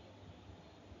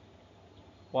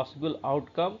possible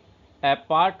outcome.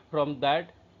 Apart from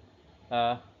that,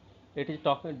 uh, it is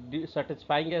talking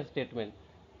satisfying a statement,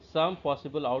 some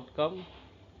possible outcome,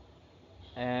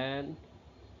 and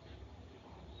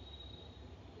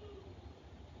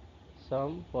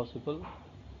some possible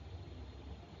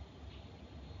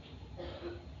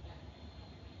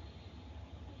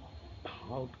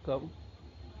outcome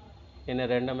in a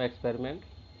random experiment,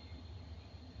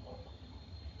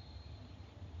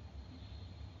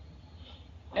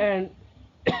 and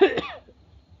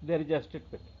there is a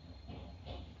statement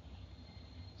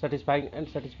satisfying a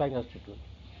statement.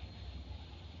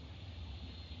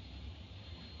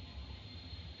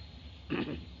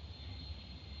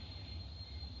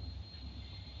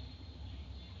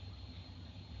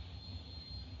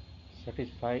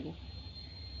 Satisfying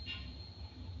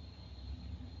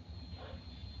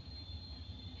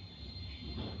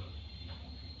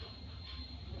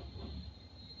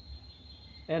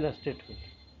and a statement.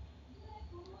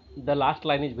 The last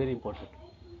line is very important.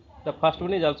 The first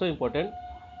one is also important,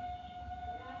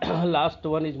 last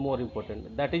one is more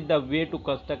important. That is the way to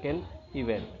construct an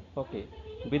event. Okay,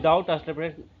 without a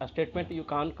statement you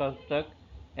can't construct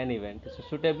an event. So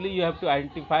suitably you have to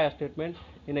identify a statement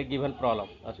in a given problem.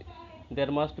 There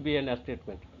must be an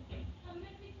statement.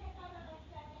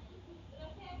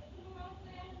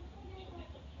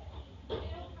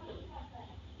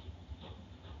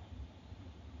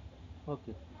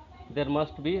 Okay, there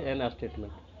must be an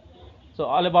statement. So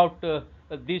all about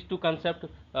these two concepts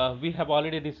we have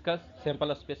already discussed,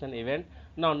 sample space and event.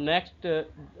 Now next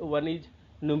one is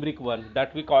numeric one,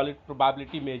 that we call it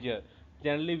probability measure.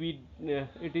 Generally we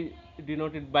it is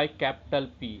denoted by capital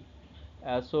P.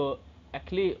 So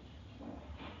actually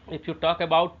if you talk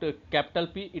about capital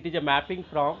P, it is a mapping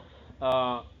from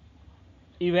uh,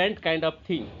 event kind of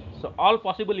thing. So all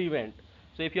possible event.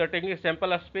 So if you are taking a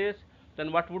sample of space,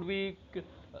 then what would be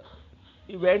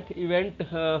event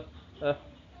uh,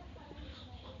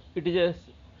 it is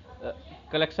a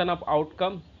collection of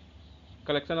outcome,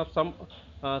 collection of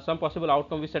some possible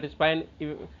outcome which satisfy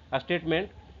a statement,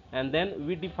 and then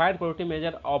we define probability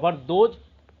measure over those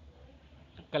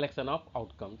collection of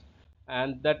outcomes,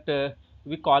 and that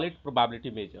we call it probability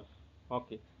measure.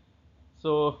 Okay,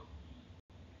 so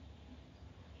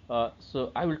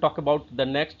so I will talk about the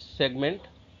next segment.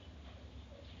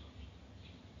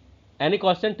 Any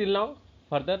question till now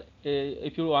further,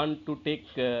 if you want to take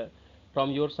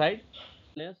from your side?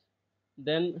 Yes,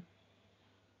 then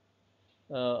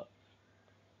uh,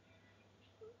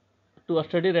 to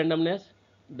study randomness,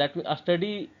 that a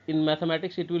study in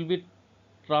mathematics, it will be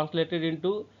translated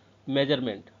into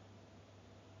measurement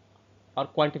or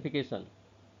quantification.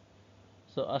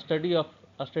 So a study of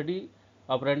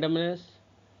randomness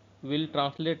will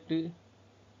translate to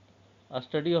a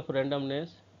study of randomness.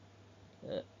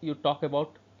 You talk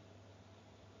about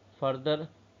further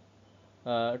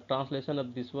translation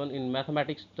of this one in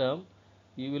mathematics term,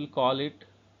 you will call it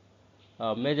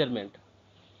measurement.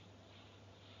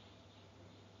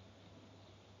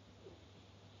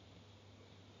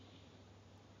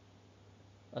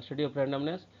 A study of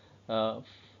randomness, uh,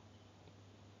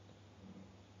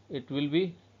 it will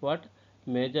be what?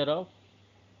 Measure of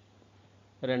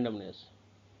randomness,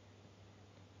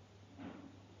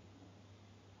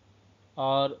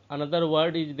 or another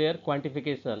word is there,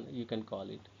 quantification, you can call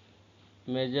it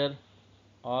measure,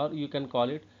 or you can call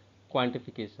it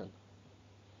quantification.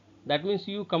 That means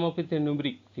you come up with a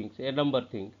numeric things, a number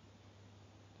thing.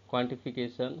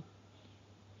 Quantification,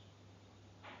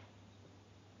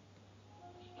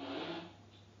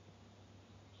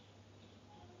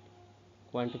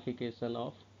 quantification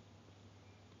of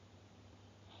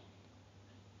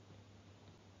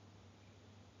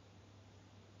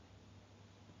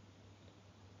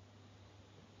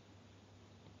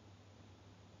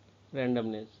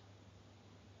randomness.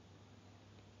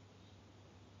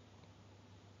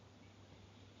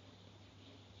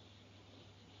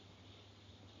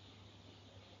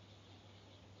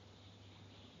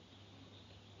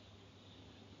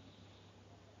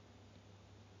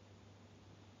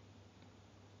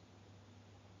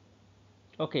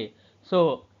 Okay,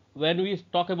 so when we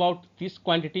talk about this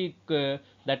quantity,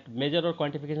 that measure or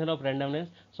quantification of randomness,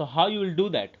 so how you will do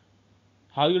that?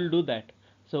 How you will do that?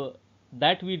 So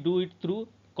that we do it through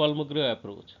Kolmogorov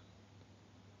approach.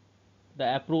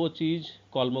 The approach is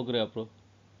Kolmogorov approach.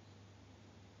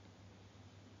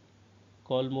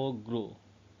 Kolmogorov.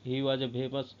 He was a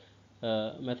famous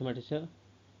mathematician.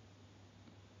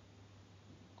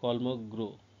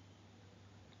 Kolmogorov.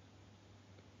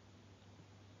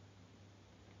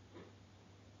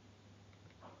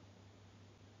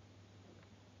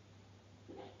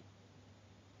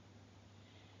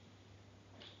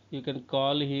 You can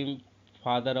call him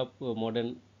father of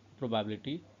modern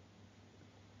probability.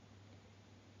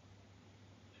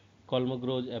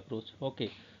 Kolmogorov's approach.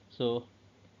 Okay, so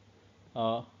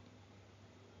uh,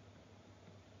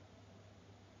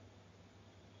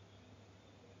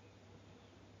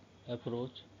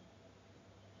 approach.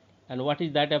 And what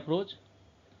is that approach?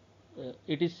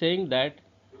 It is saying that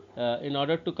in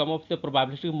order to come up with the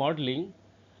probability modeling,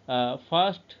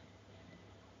 first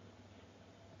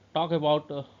talk about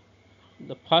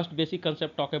the first basic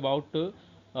concept, talk about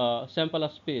sample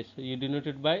of space. You denote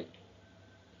it by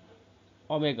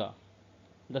omega.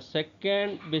 The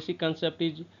second basic concept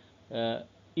is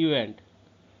event.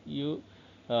 You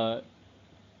uh,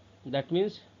 that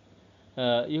means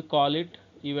you call it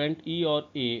event E or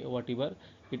A, whatever.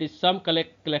 It is some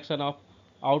collection of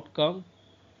outcome,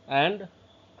 and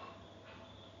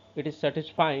it is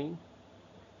satisfying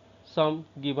some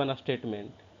given a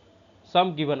statement.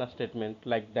 Some given a statement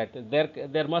like that.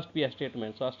 There must be a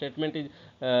statement. So a statement is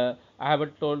I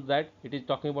haven't told that it is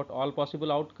talking about all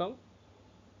possible outcome.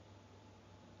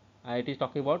 It is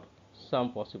talking about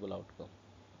some possible outcome.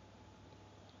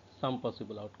 Some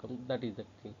possible outcome, that is the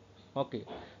thing. Okay,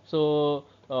 so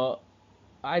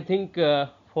I think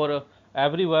for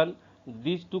everyone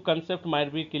these two concepts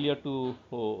might be clear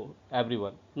to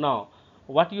everyone. Now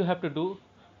what you have to do,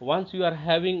 once you are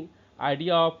having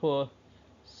idea of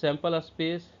sample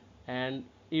space and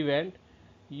event,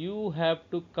 you have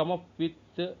to come up with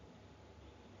the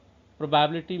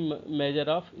probability measure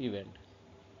of event.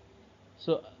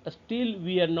 So still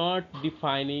we are not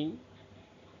defining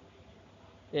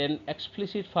an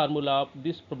explicit formula of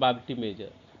this probability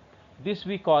measure. This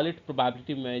we call it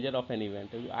probability measure of an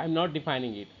event. I am not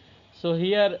defining it. So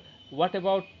here, what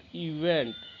about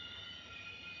event?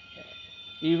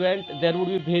 Event, there would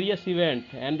be various event,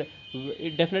 and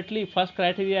it definitely first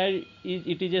criteria is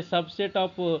it is a subset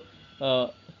of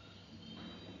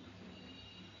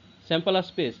sample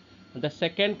space. The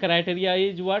second criteria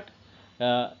is what?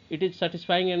 It is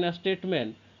satisfying in a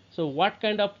statement. So what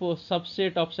kind of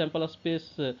subset of sample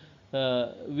space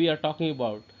we are talking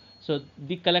about? So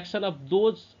the collection of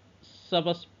those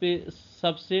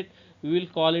subset, we will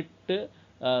call it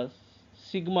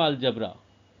sigma algebra.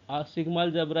 Sigma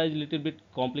algebra is little bit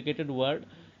complicated word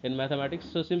in mathematics.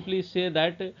 So simply say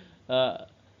that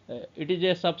it is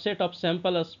a subset of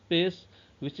sample space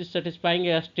which is satisfying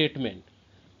a statement,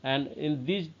 and in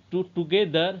these two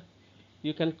together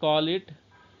you can call it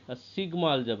a sigma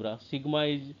algebra. Sigma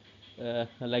is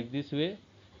like this way,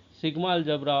 sigma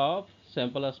algebra of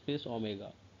sample space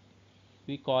omega.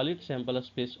 We call it sample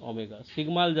space omega,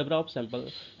 sigma algebra of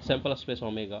sample space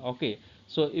omega. Okay,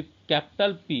 so if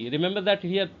capital P, remember that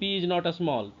here P is not a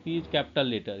small, P is capital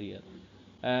letter here,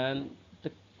 and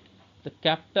the, the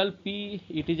capital P,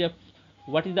 it is a,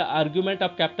 what is the argument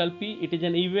of capital P? It is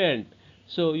an event.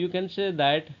 So you can say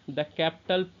that the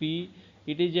capital P,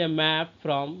 it is a map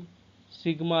from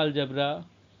sigma algebra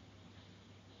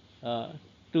uh,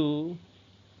 to,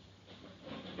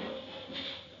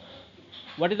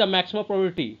 what is the maximum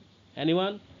probability?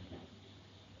 Anyone?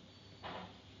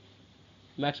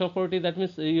 Maximum probability, that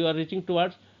means you are reaching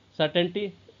towards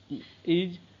certainty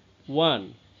is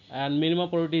 1 and minimum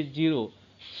probability is 0.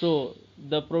 So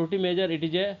the probability measure, it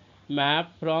is a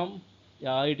map from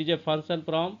it is a function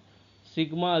from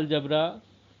sigma algebra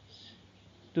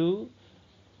to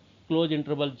close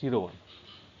interval 0 1.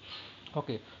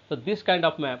 Okay, so this kind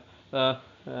of map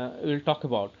we'll talk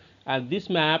about, and this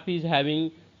map is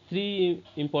having three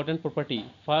important property.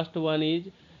 First one is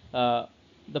uh,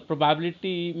 the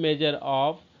probability measure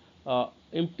of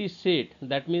empty set.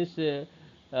 That means there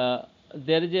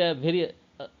is a very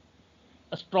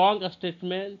a strong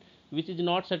statement which is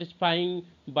not satisfying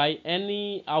by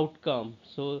any outcome.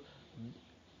 So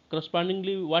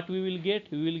correspondingly what we will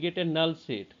get? We will get a null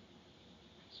set.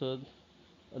 So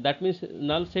that means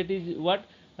null set is what?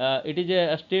 It is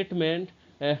a statement,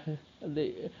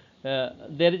 the,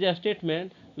 there is a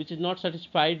statement which is not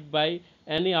satisfied by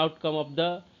any outcome of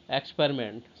the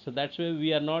experiment. So that's why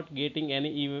we are not getting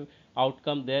any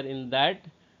outcome there in that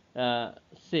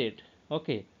set.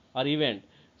 Okay, or event.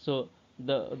 So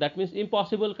that means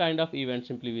impossible kind of event,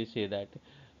 simply we say that.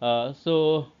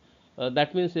 So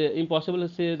that means impossible to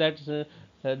say that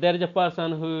there is a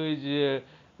person who is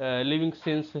living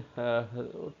since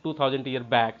 2000 year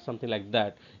back, something like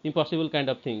that, impossible kind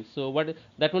of thing. So what,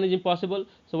 that one is impossible.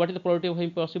 So what is the probability of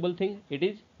impossible thing? It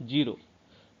is 0.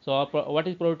 So what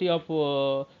is probability of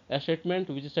a statement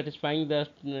which is satisfying the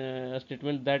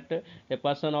statement that a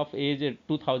person of age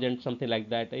 2000, something like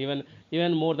that,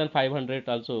 even more than 500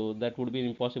 also, that would be an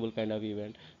impossible kind of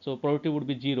event. So probability would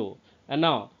be 0. And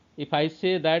now if I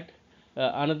say that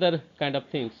another kind of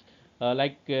things,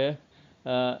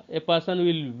 a person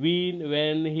will win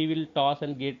when he will toss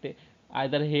and get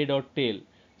either head or tail.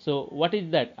 So what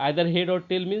is that? Either head or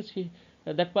tail means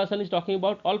that person is talking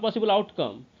about all possible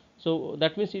outcome. So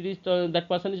that means it is that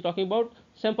person is talking about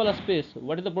sample space.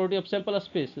 What is the probability of sample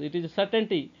space? It is a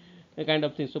certainty kind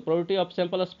of thing. So probability of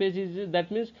sample space is, that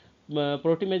means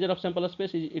probability measure of sample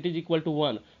space is, it is equal to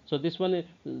 1. So this one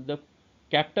the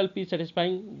capital P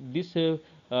satisfying this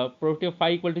probability of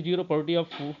phi equal to 0, probability of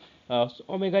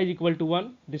omega is equal to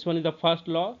 1. This one is the first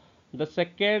law. The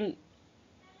second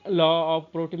law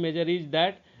of probability measure is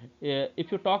that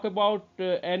if you talk about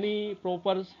any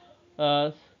proper uh,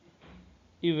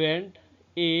 event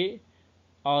A,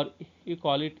 or you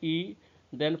call it E,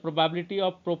 then probability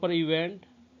of proper event,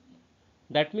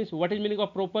 that means what is meaning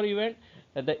of proper event?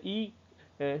 The E,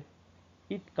 uh,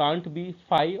 it can't be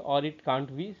phi or it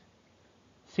can't be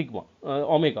sigma,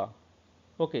 omega.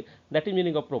 Okay, that is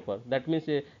meaning of proper. That means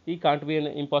E can't be an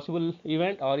impossible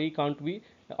event or E can't be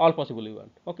all possible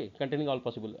event. Okay, containing all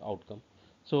possible outcome.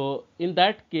 So in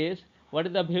that case, what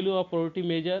is the value of probability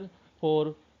measure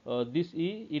for this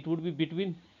E? It would be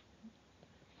between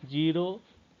 0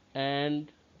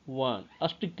 and 1.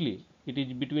 Strictly it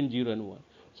is between 0 and 1.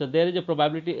 So there is a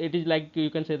probability, it is like you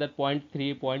can say that 0 0.3,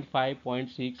 0 0.5, 0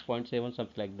 0.6, 0 0.7,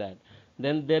 something like that.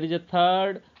 Then there is a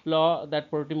third law that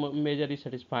probability measure is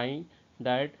satisfying,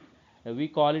 that we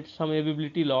call it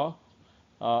summability law.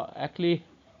 Actually,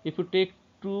 if you take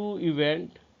two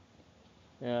event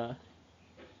uh,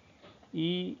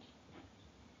 E1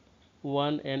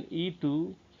 and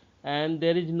E2, and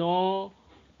there is no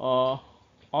uh,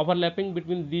 overlapping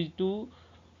between these two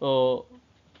uh,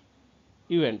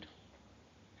 event,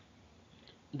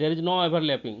 there is no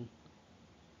overlapping.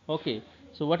 Okay,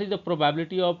 so what is the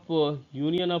probability of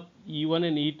union of E1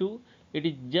 and E2? It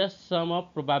is just sum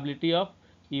of probability of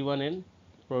E1 and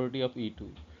probability of E2,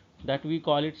 that we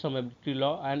call it summability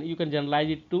law, and you can generalize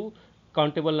it to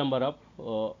countable number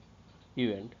of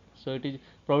event. So it is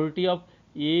probability of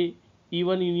a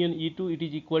E1 union E2, it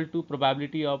is equal to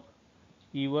probability of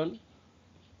E1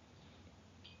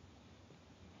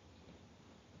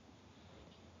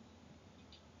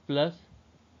 plus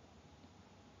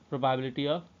probability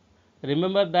of,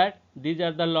 remember that these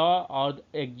are the law or the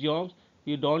axioms,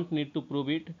 you don't need to prove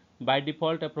it. By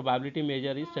default a probability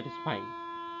measure is satisfying.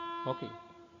 Okay,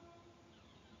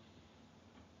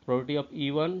 probability of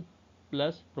E1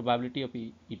 plus probability of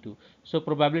E2. So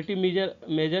probability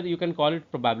measure you can call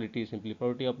it probability, simply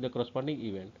probability of the corresponding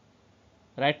event.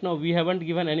 Right now we haven't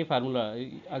given any formula,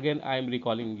 again I am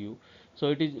recalling you. So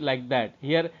it is like that.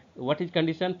 Here what is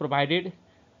condition? Provided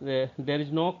there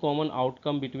is no common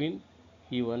outcome between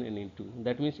E1 and E2,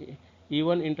 that means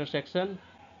E1 intersection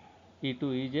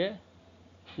E2 is a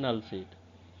null set.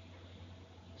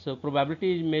 So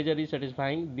probability measure is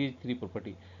satisfying these three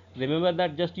property. Remember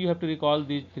that, just you have to recall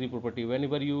these three property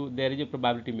whenever you there is a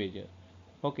probability measure.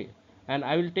 Okay, and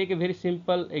I will take a very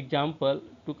simple example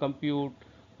to compute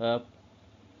uh,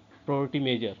 probability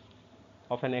measure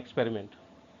of an experiment.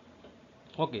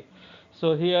 Okay,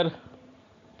 so here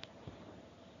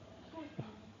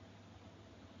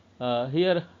uh,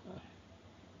 here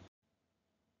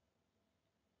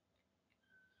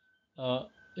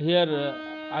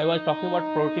I was talking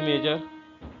about probability measure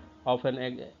of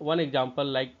one example,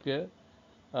 like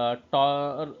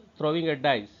throwing a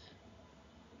dice.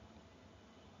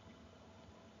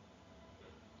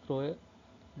 Throw a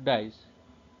dice.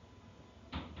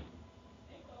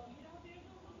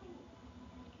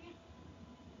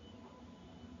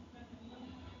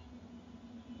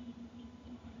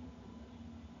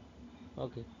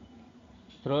 Okay,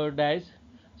 throw a dice.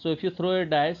 So if you throw a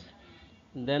dice,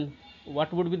 then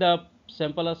what would be the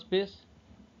sample space?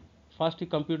 First you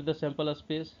compute the sample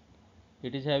space.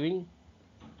 It is having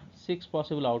six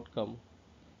possible outcome: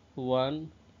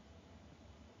 one,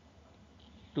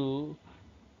 two,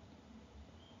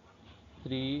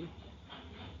 three,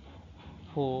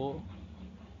 four,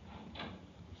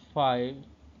 five,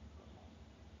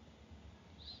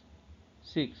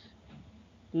 six.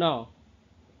 Now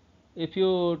if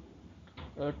you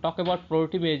talk about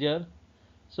probability measure,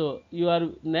 so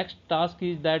your next task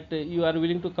is that you are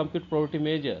willing to compute probability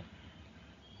measure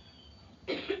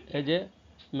as a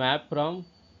map from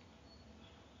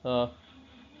uh,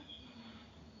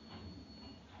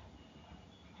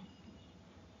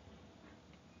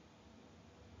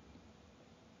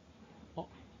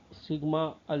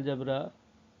 sigma algebra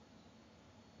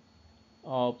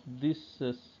of this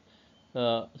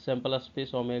sample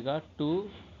space omega to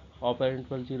upper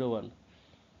interval 0 1.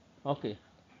 Okay,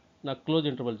 now close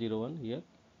interval 0 1 here.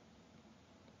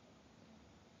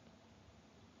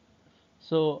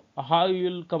 So how you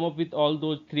will come up with all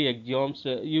those three axioms?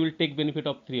 You will take benefit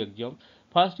of three axioms.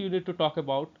 First, you need to talk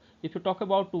about, if you talk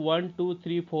about 1, 2,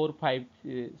 3, 4, 5,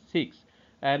 6,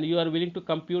 and you are willing to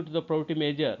compute the probability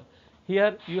measure.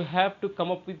 Here you have to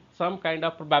come up with some kind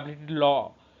of probability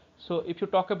law. So if you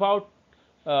talk about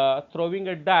throwing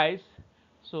a dice,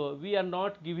 so we are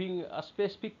not giving a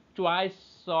specific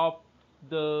choice of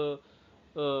the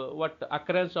what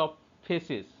occurrence of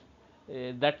phases.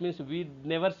 That means we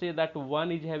never say that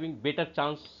one is having better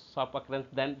chance of occurrence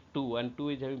than two, and two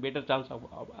is having better chance of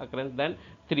occurrence than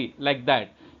three, like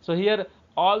that. So here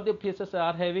all the phases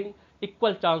are having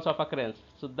equal chance of occurrence.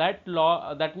 So that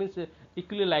law, that means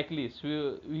equally likely.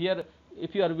 So here,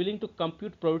 if you are willing to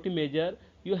compute probability measure,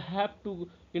 you have to,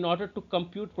 in order to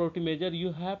compute probability measure,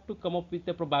 you have to come up with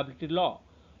a probability law.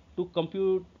 To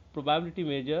compute probability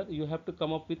measure, you have to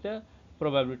come up with a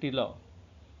probability law.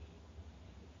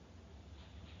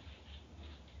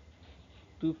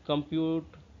 To compute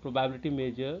probability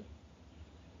measure,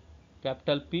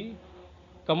 capital P,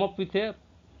 come up with a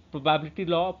probability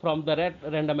law from the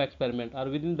random experiment or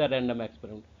within the random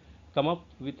experiment. Come up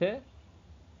with a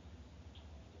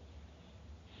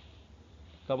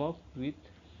come up with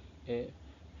a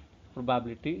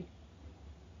probability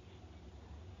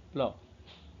law.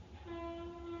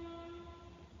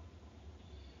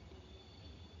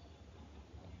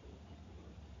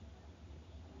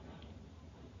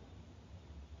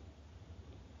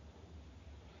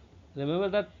 Remember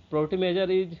that probability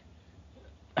measure is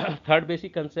third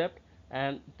basic concept,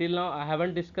 and till now I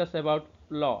haven't discussed about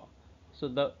law. So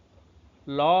the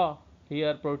law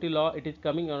here, probability law, it is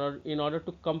coming in order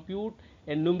to compute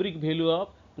a numeric value of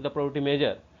the probability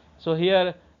measure. So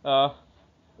here,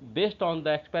 based on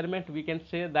the experiment, we can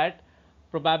say that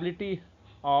probability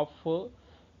of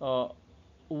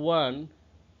 1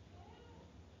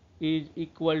 is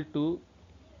equal to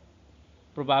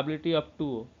probability of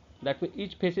 2. That means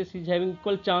each phases is having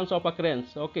equal chance of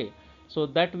occurrence. Okay, so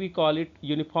that we call it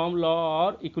uniform law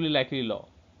or equally likely law.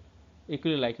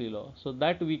 Equally likely law, so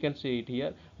that we can say it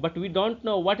here, but we don't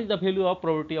know what is the value of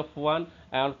probability of 1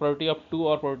 and probability of 2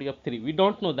 or probability of 3. We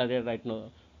don't know that right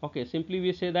now. Okay, simply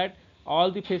we say that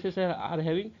all the phases are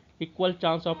having equal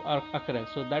chance of occurrence,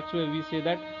 so that's why we say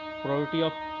that probability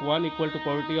of 1 equal to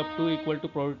probability of 2 equal to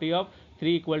probability of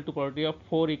 3 equal to probability of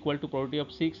 4 equal to probability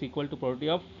of 6 equal to probability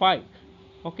of 5.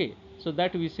 Okay, so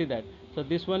that we say that, so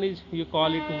this one is, you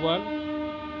call it 1.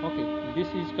 Okay, this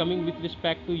is coming with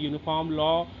respect to uniform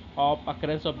law of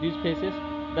occurrence of these phases.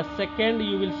 The second,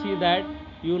 you will see that,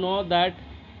 you know that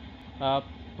uh,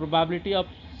 probability of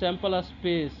sample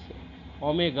space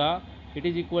omega, it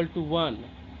is equal to 1,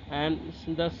 and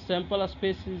the sample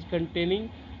space is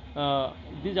containing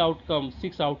this outcome,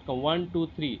 6 outcome, 1 2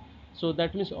 3. So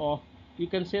that means you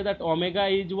can say that omega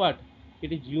is what,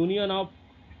 it is union of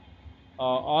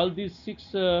all these 6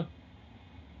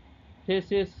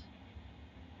 phases.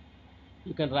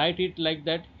 You can write it like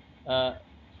that, uh,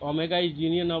 omega is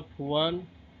union of 1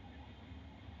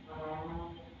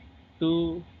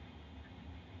 2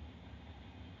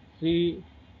 3.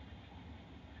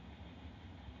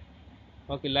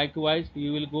 Okay, likewise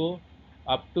you will go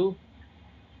up to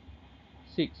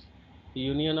 6,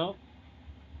 union of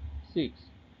 6.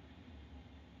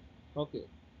 Okay,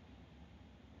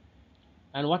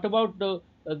 and what about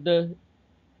the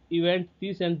event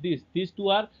this and this, these two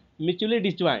are mutually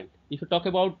disjoint. If you talk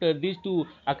about these two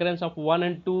occurrence of 1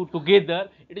 and 2 together,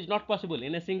 it is not possible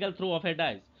in a single throw of a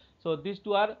dice. So these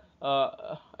two are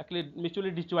actually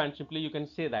mutually disjoint, simply you can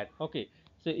say that. Okay,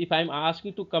 so if I'm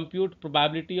asking to compute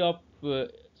probability of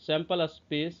sample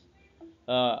space,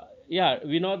 yeah,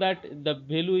 we know that the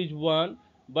value is 1,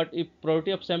 but if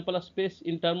probability of sample space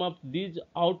in term of these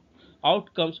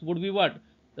outcomes would be what,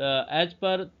 as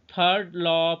per third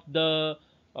law of the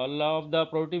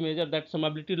probability measure, that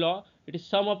summability law, it is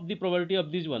sum of the probability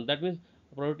of this one. That means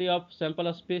probability of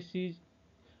sample space is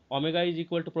omega is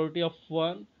equal to probability of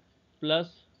 1 plus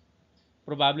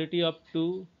probability of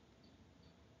 2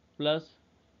 plus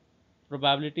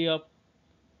probability of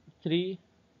 3,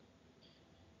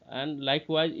 and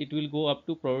likewise it will go up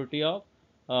to probability of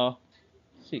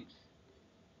 6.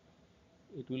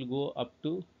 It will go up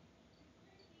to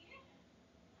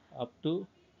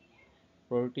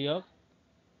probability of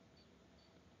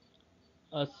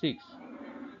 6,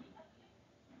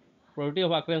 probability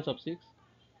of occurrence of 6.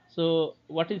 So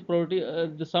what is probability,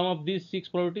 the sum of these 6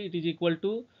 probability, it is equal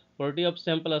to probability of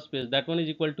sample space, that one is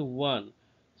equal to 1.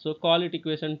 So call it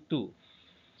equation 2.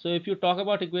 So if you talk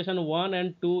about equation 1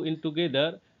 and 2 in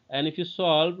together, and if you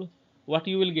solve, what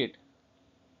you will get?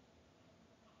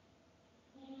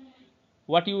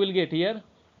 What you will get here?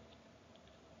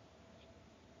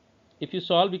 If you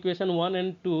solve equation 1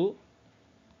 and 2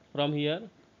 from here,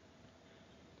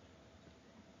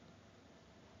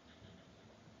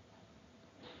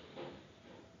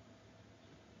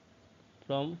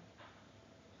 from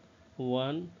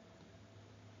 1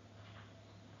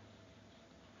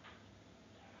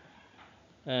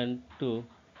 and 2,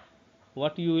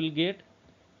 what you will get?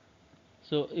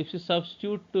 So if you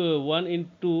substitute 1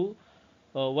 in 2,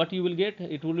 what you will get?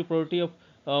 It will be probability of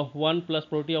 1 plus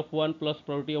probability of 1 plus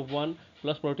probability of 1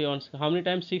 plus probability of 1. How many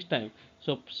times? 6 times.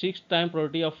 So 6 times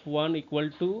probability of 1 equal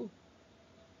to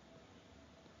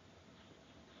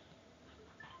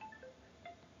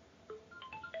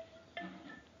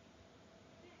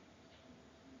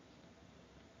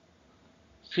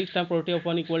 6 times probability of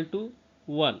 1 equal to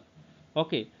 1.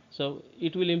 Okay, so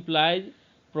it will imply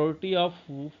probability of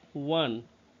 1,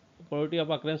 probability of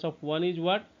occurrence of 1 is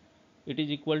what? It is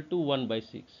equal to 1 by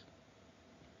 6.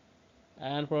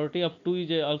 And probability of 2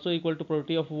 is also equal to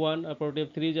probability of 1, probability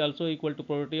of 3 is also equal to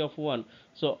probability of 1.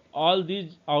 So all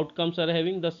these outcomes are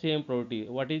having the same probability.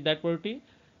 What is that probability?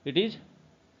 It is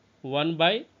 1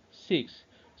 by 6.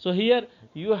 So here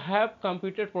you have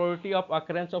computed probability of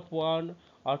occurrence of 1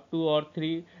 or 2 or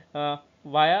 3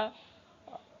 via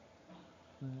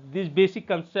this basic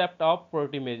concept of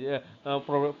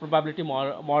probability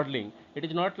modeling. It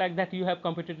is not like that you have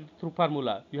computed it through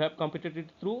formula. You have computed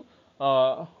it through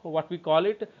what we call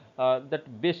it,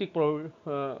 that basic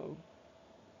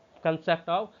concept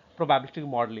of probability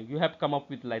modeling. You have come up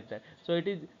with like that. So it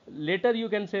is, later you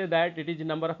can say that it is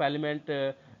number of element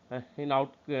in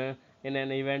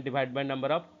an event divided by number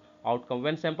of outcome.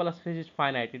 When sample space is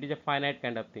finite, it is a finite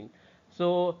kind of thing.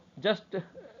 So just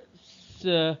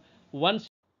once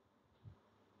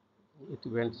it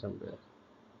went somewhere.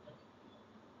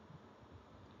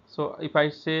 So if I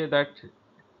say that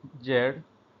z,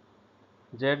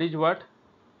 z is what?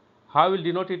 How will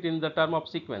denote it in the term of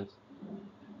sequence?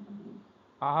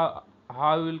 How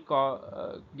will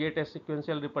get a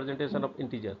sequential representation of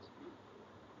integers?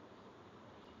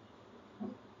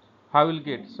 How will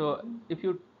get? So if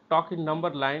you talk in number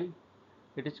line,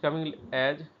 it is coming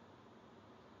as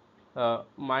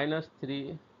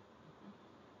 -3,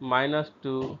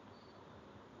 -2,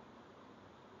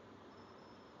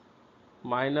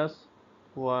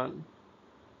 -1,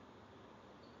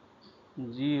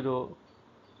 0,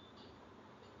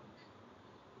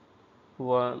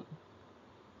 1,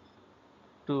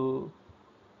 2,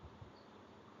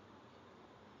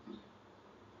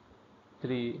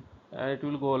 3, and it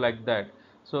will go like that.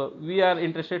 So we are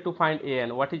interested to find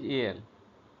an. What is an?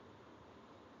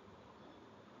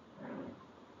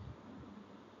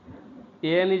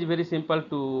 An is very simple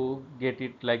to get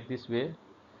it like this way.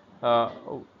 uh,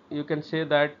 you can say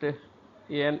that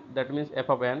an, that means f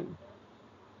of n.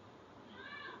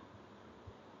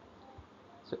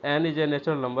 So n is a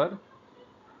natural number.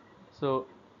 So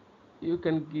you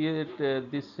can get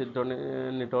this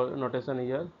notation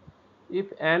here. If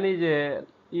n is a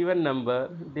even number,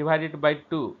 divided by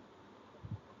 2,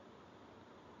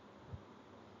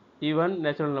 even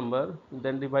natural number,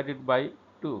 then divided by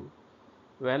 2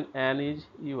 when n is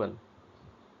even.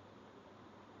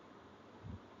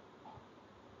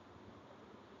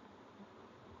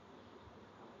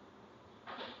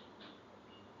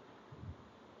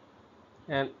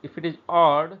 And if it is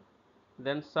odd,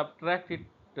 then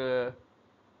uh,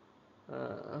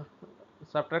 uh,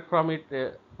 subtract from it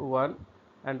 1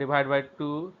 and divide by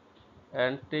 2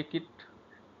 and take it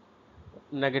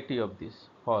negative of this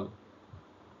whole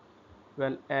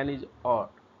when n is odd.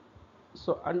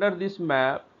 So under this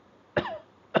map,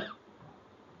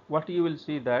 what you will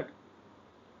see that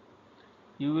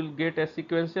you will get a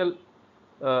sequential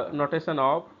notation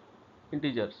of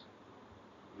integers.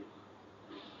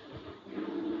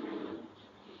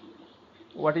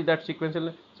 What is that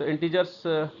sequential? So integers,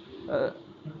 uh,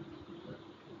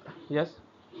 yes,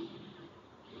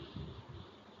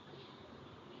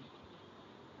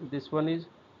 this one is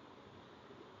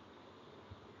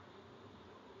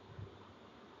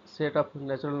set of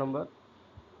natural number.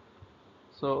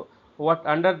 So what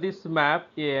under this map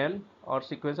an or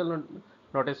sequential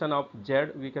notation of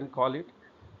z, we can call it.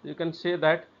 You can say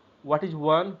that what is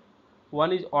 1?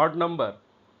 1 is odd number.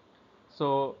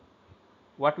 So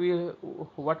what we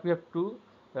have to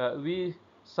we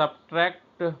subtract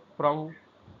from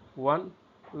 1,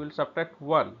 we will subtract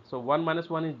 1. So 1 minus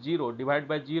 1 is 0, divide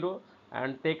by 0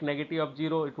 and take negative of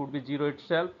 0, it would be 0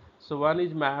 itself. So 1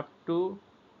 is mapped to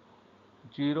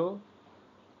 0.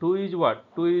 2 is what?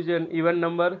 2 is an even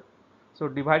number, so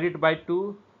divide it by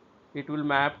 2, it will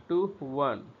map to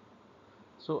 1.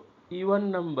 So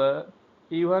even number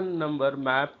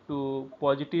map to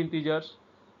positive integers,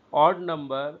 odd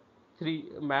number 3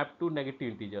 map to negative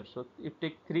integers. So if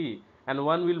take 3 and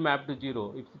 1 will map to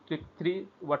 0. If you take 3,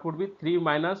 what would be 3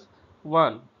 minus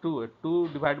 1? 2. 2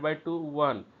 divided by 2,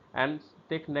 1, and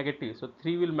take negative. So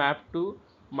 3 will map to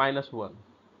minus 1.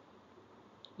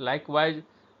 Likewise,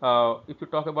 if you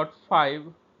talk about 5,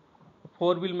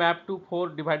 4 will map to 4,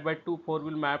 divided by 2, 4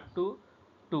 will map to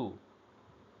 2.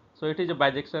 So it is a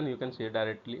bijection, you can say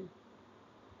directly.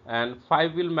 And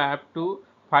 5 will map to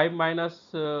 5 minus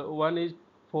 1 is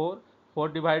 4, 4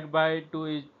 divided by 2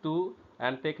 is 2,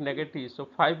 and take negative. So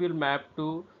 5 will map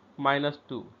to minus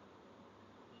 2.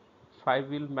 5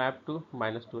 will map to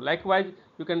minus 2. Likewise,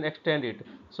 you can extend it.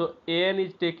 So an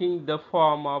is taking the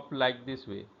form of like this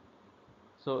way.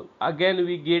 So again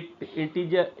we get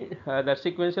integer, the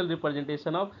sequential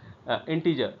representation of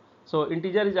integer. So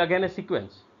integer is again a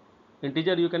sequence.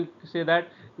 Integer, you can say that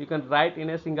you can write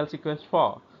in a single sequence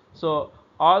form. So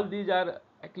all these are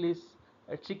actually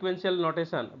sequential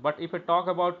notation. But if I talk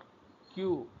about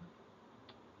q,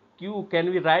 can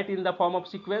we write in the form of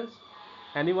sequence?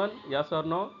 Anyone? Yes or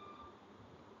no?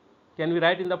 Can we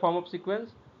write in the form of sequence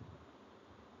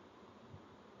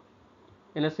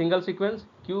in a single sequence?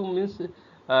 Q means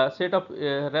set of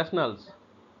rationals.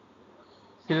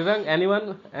 Srirang,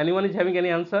 anyone is having any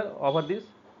answer over this?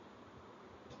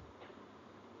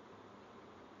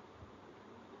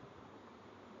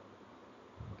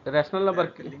 Rational They number, are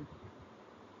telling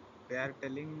they are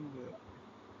telling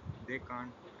they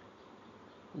can't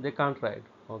write. they can't write.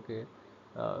 Okay,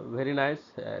 very nice.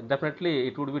 Definitely,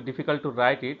 it would be difficult to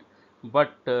write it,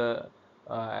 but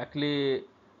actually,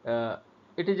 uh,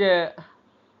 it is a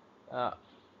uh,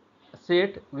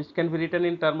 set which can be written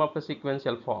in term of a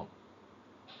sequential form.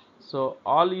 So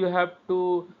all you have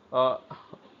to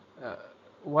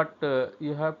what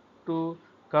you have to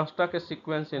construct a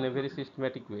sequence in a very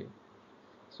systematic way.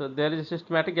 So there is a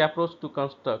systematic approach to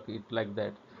construct it like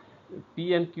that.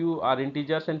 P and Q are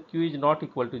integers and Q is not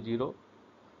equal to 0.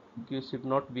 Q should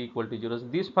not be equal to 0. So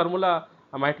this formula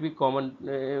might be common.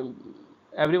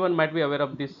 Everyone might be aware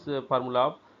of this formula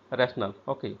of rational.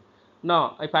 Okay.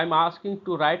 Now, if I am asking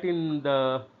to write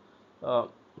uh,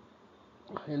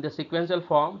 in the sequential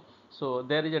form, so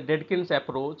there is a Dedkin's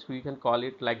approach, we can call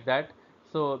it like that.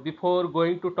 So before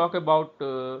going to talk about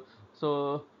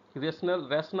so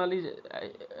rational is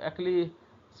actually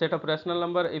set of rational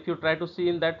number. If you try to see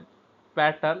in that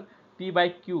pattern, p by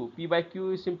q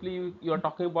is simply you are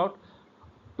talking about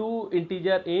two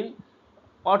integer in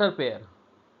order pair.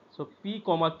 So p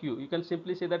comma q, you can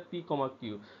simply say that p comma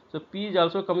q. So p is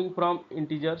also coming from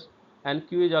integers and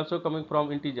q is also coming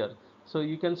from integer. So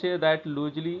you can say that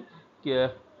loosely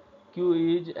q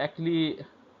is actually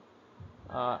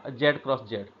z cross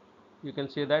z. You can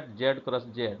say that z cross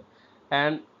z,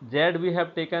 and z we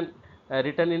have taken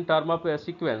written in term of a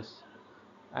sequence,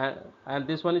 and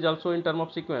this one is also in term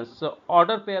of sequence. So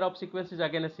order pair of sequence is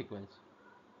again a sequence.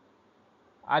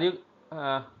 Are you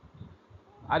uh,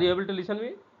 are you able to listen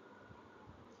me?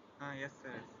 Yes, sir.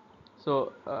 Yes.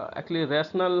 So actually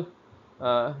rational,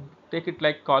 uh, take it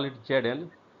like call it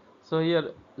Zn. So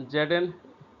here Zn,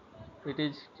 it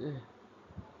is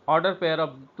order pair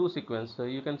of two sequence. So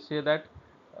you can say that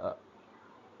uh,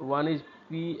 one is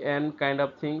Pn kind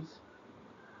of things,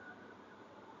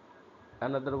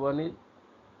 another one is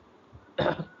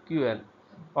Qn,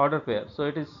 order pair. So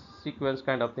it is sequence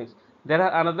kind of things. There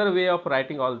are another way of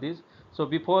writing all these. So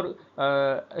before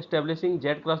establishing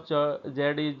Z cross Z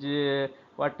is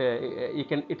what you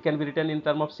can, it can be written in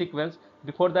term of sequence.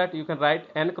 Before that you can write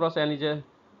n cross n is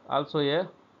also a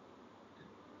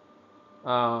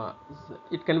uh,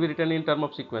 it can be written in term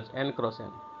of sequence n cross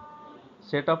n,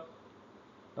 set of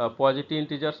positive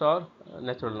integers or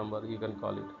natural number, you can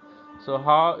call it. So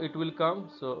how it will come?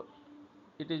 So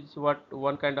it is what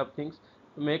one kind of things,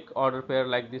 make order pair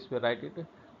like this way, write it.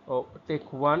 Oh,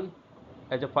 take 1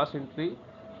 as a first entry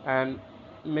and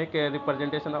make a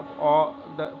representation of all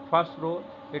the first row.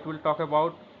 It will talk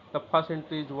about the first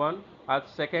entry is 1, as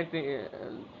second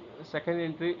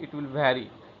entry it will vary.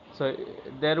 So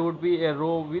there would be a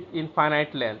row with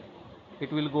infinite length,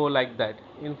 it will go like that,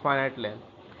 infinite length.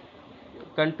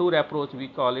 Contour approach we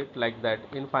call it like that,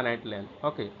 infinite length.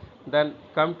 Okay, then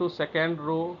come to second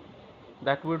row,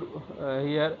 that would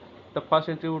here the first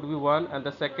entry would be 1 and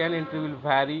the second entry will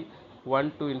vary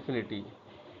 1 to infinity.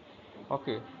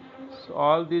 Okay, so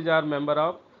all these are member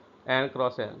of n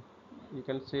cross n. You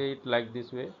can say it like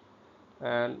this way,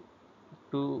 and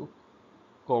 2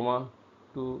 comma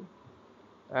 2,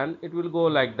 and it will go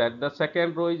like that. The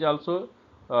second row is also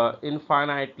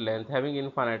infinite length, having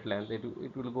infinite length.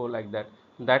 It will go like that.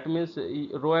 That means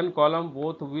row and column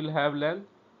both will have length,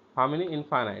 how many?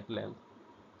 Infinite length.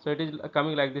 So it is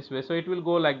coming like this way. So it will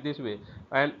go like this way,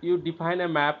 and you define a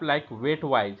map like weight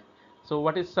wise. So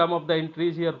what is sum of the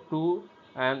entries here? 2,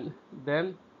 and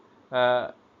then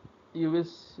uh, you will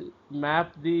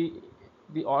map the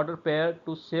order pair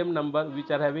to same number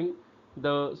which are having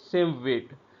the same weight.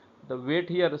 The weight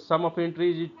here, sum of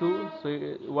entries is 2, so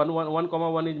 1 comma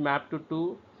 1 is mapped to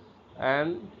 2,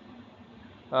 and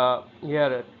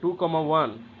here 2 comma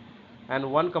 1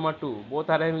 and 1 comma 2 both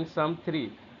are having sum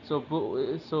 3. So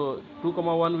so 2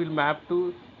 comma 1 will map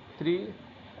to 3,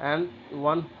 and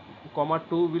 1 comma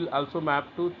 2 will also map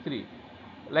to 3.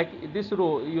 Like this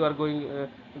row you are going,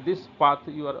 this path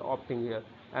you are opting here.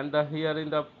 And the here in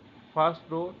the first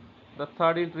row, the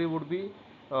third entry would be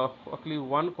actually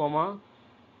 1 comma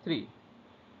 3.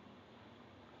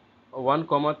 1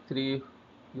 comma 3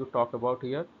 you talk about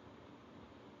here.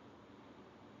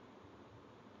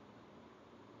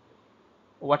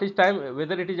 What is time?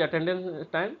 Whether it is attendance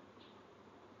time?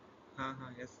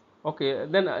 Yes. Okay,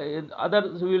 then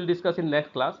others we will discuss in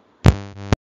next class.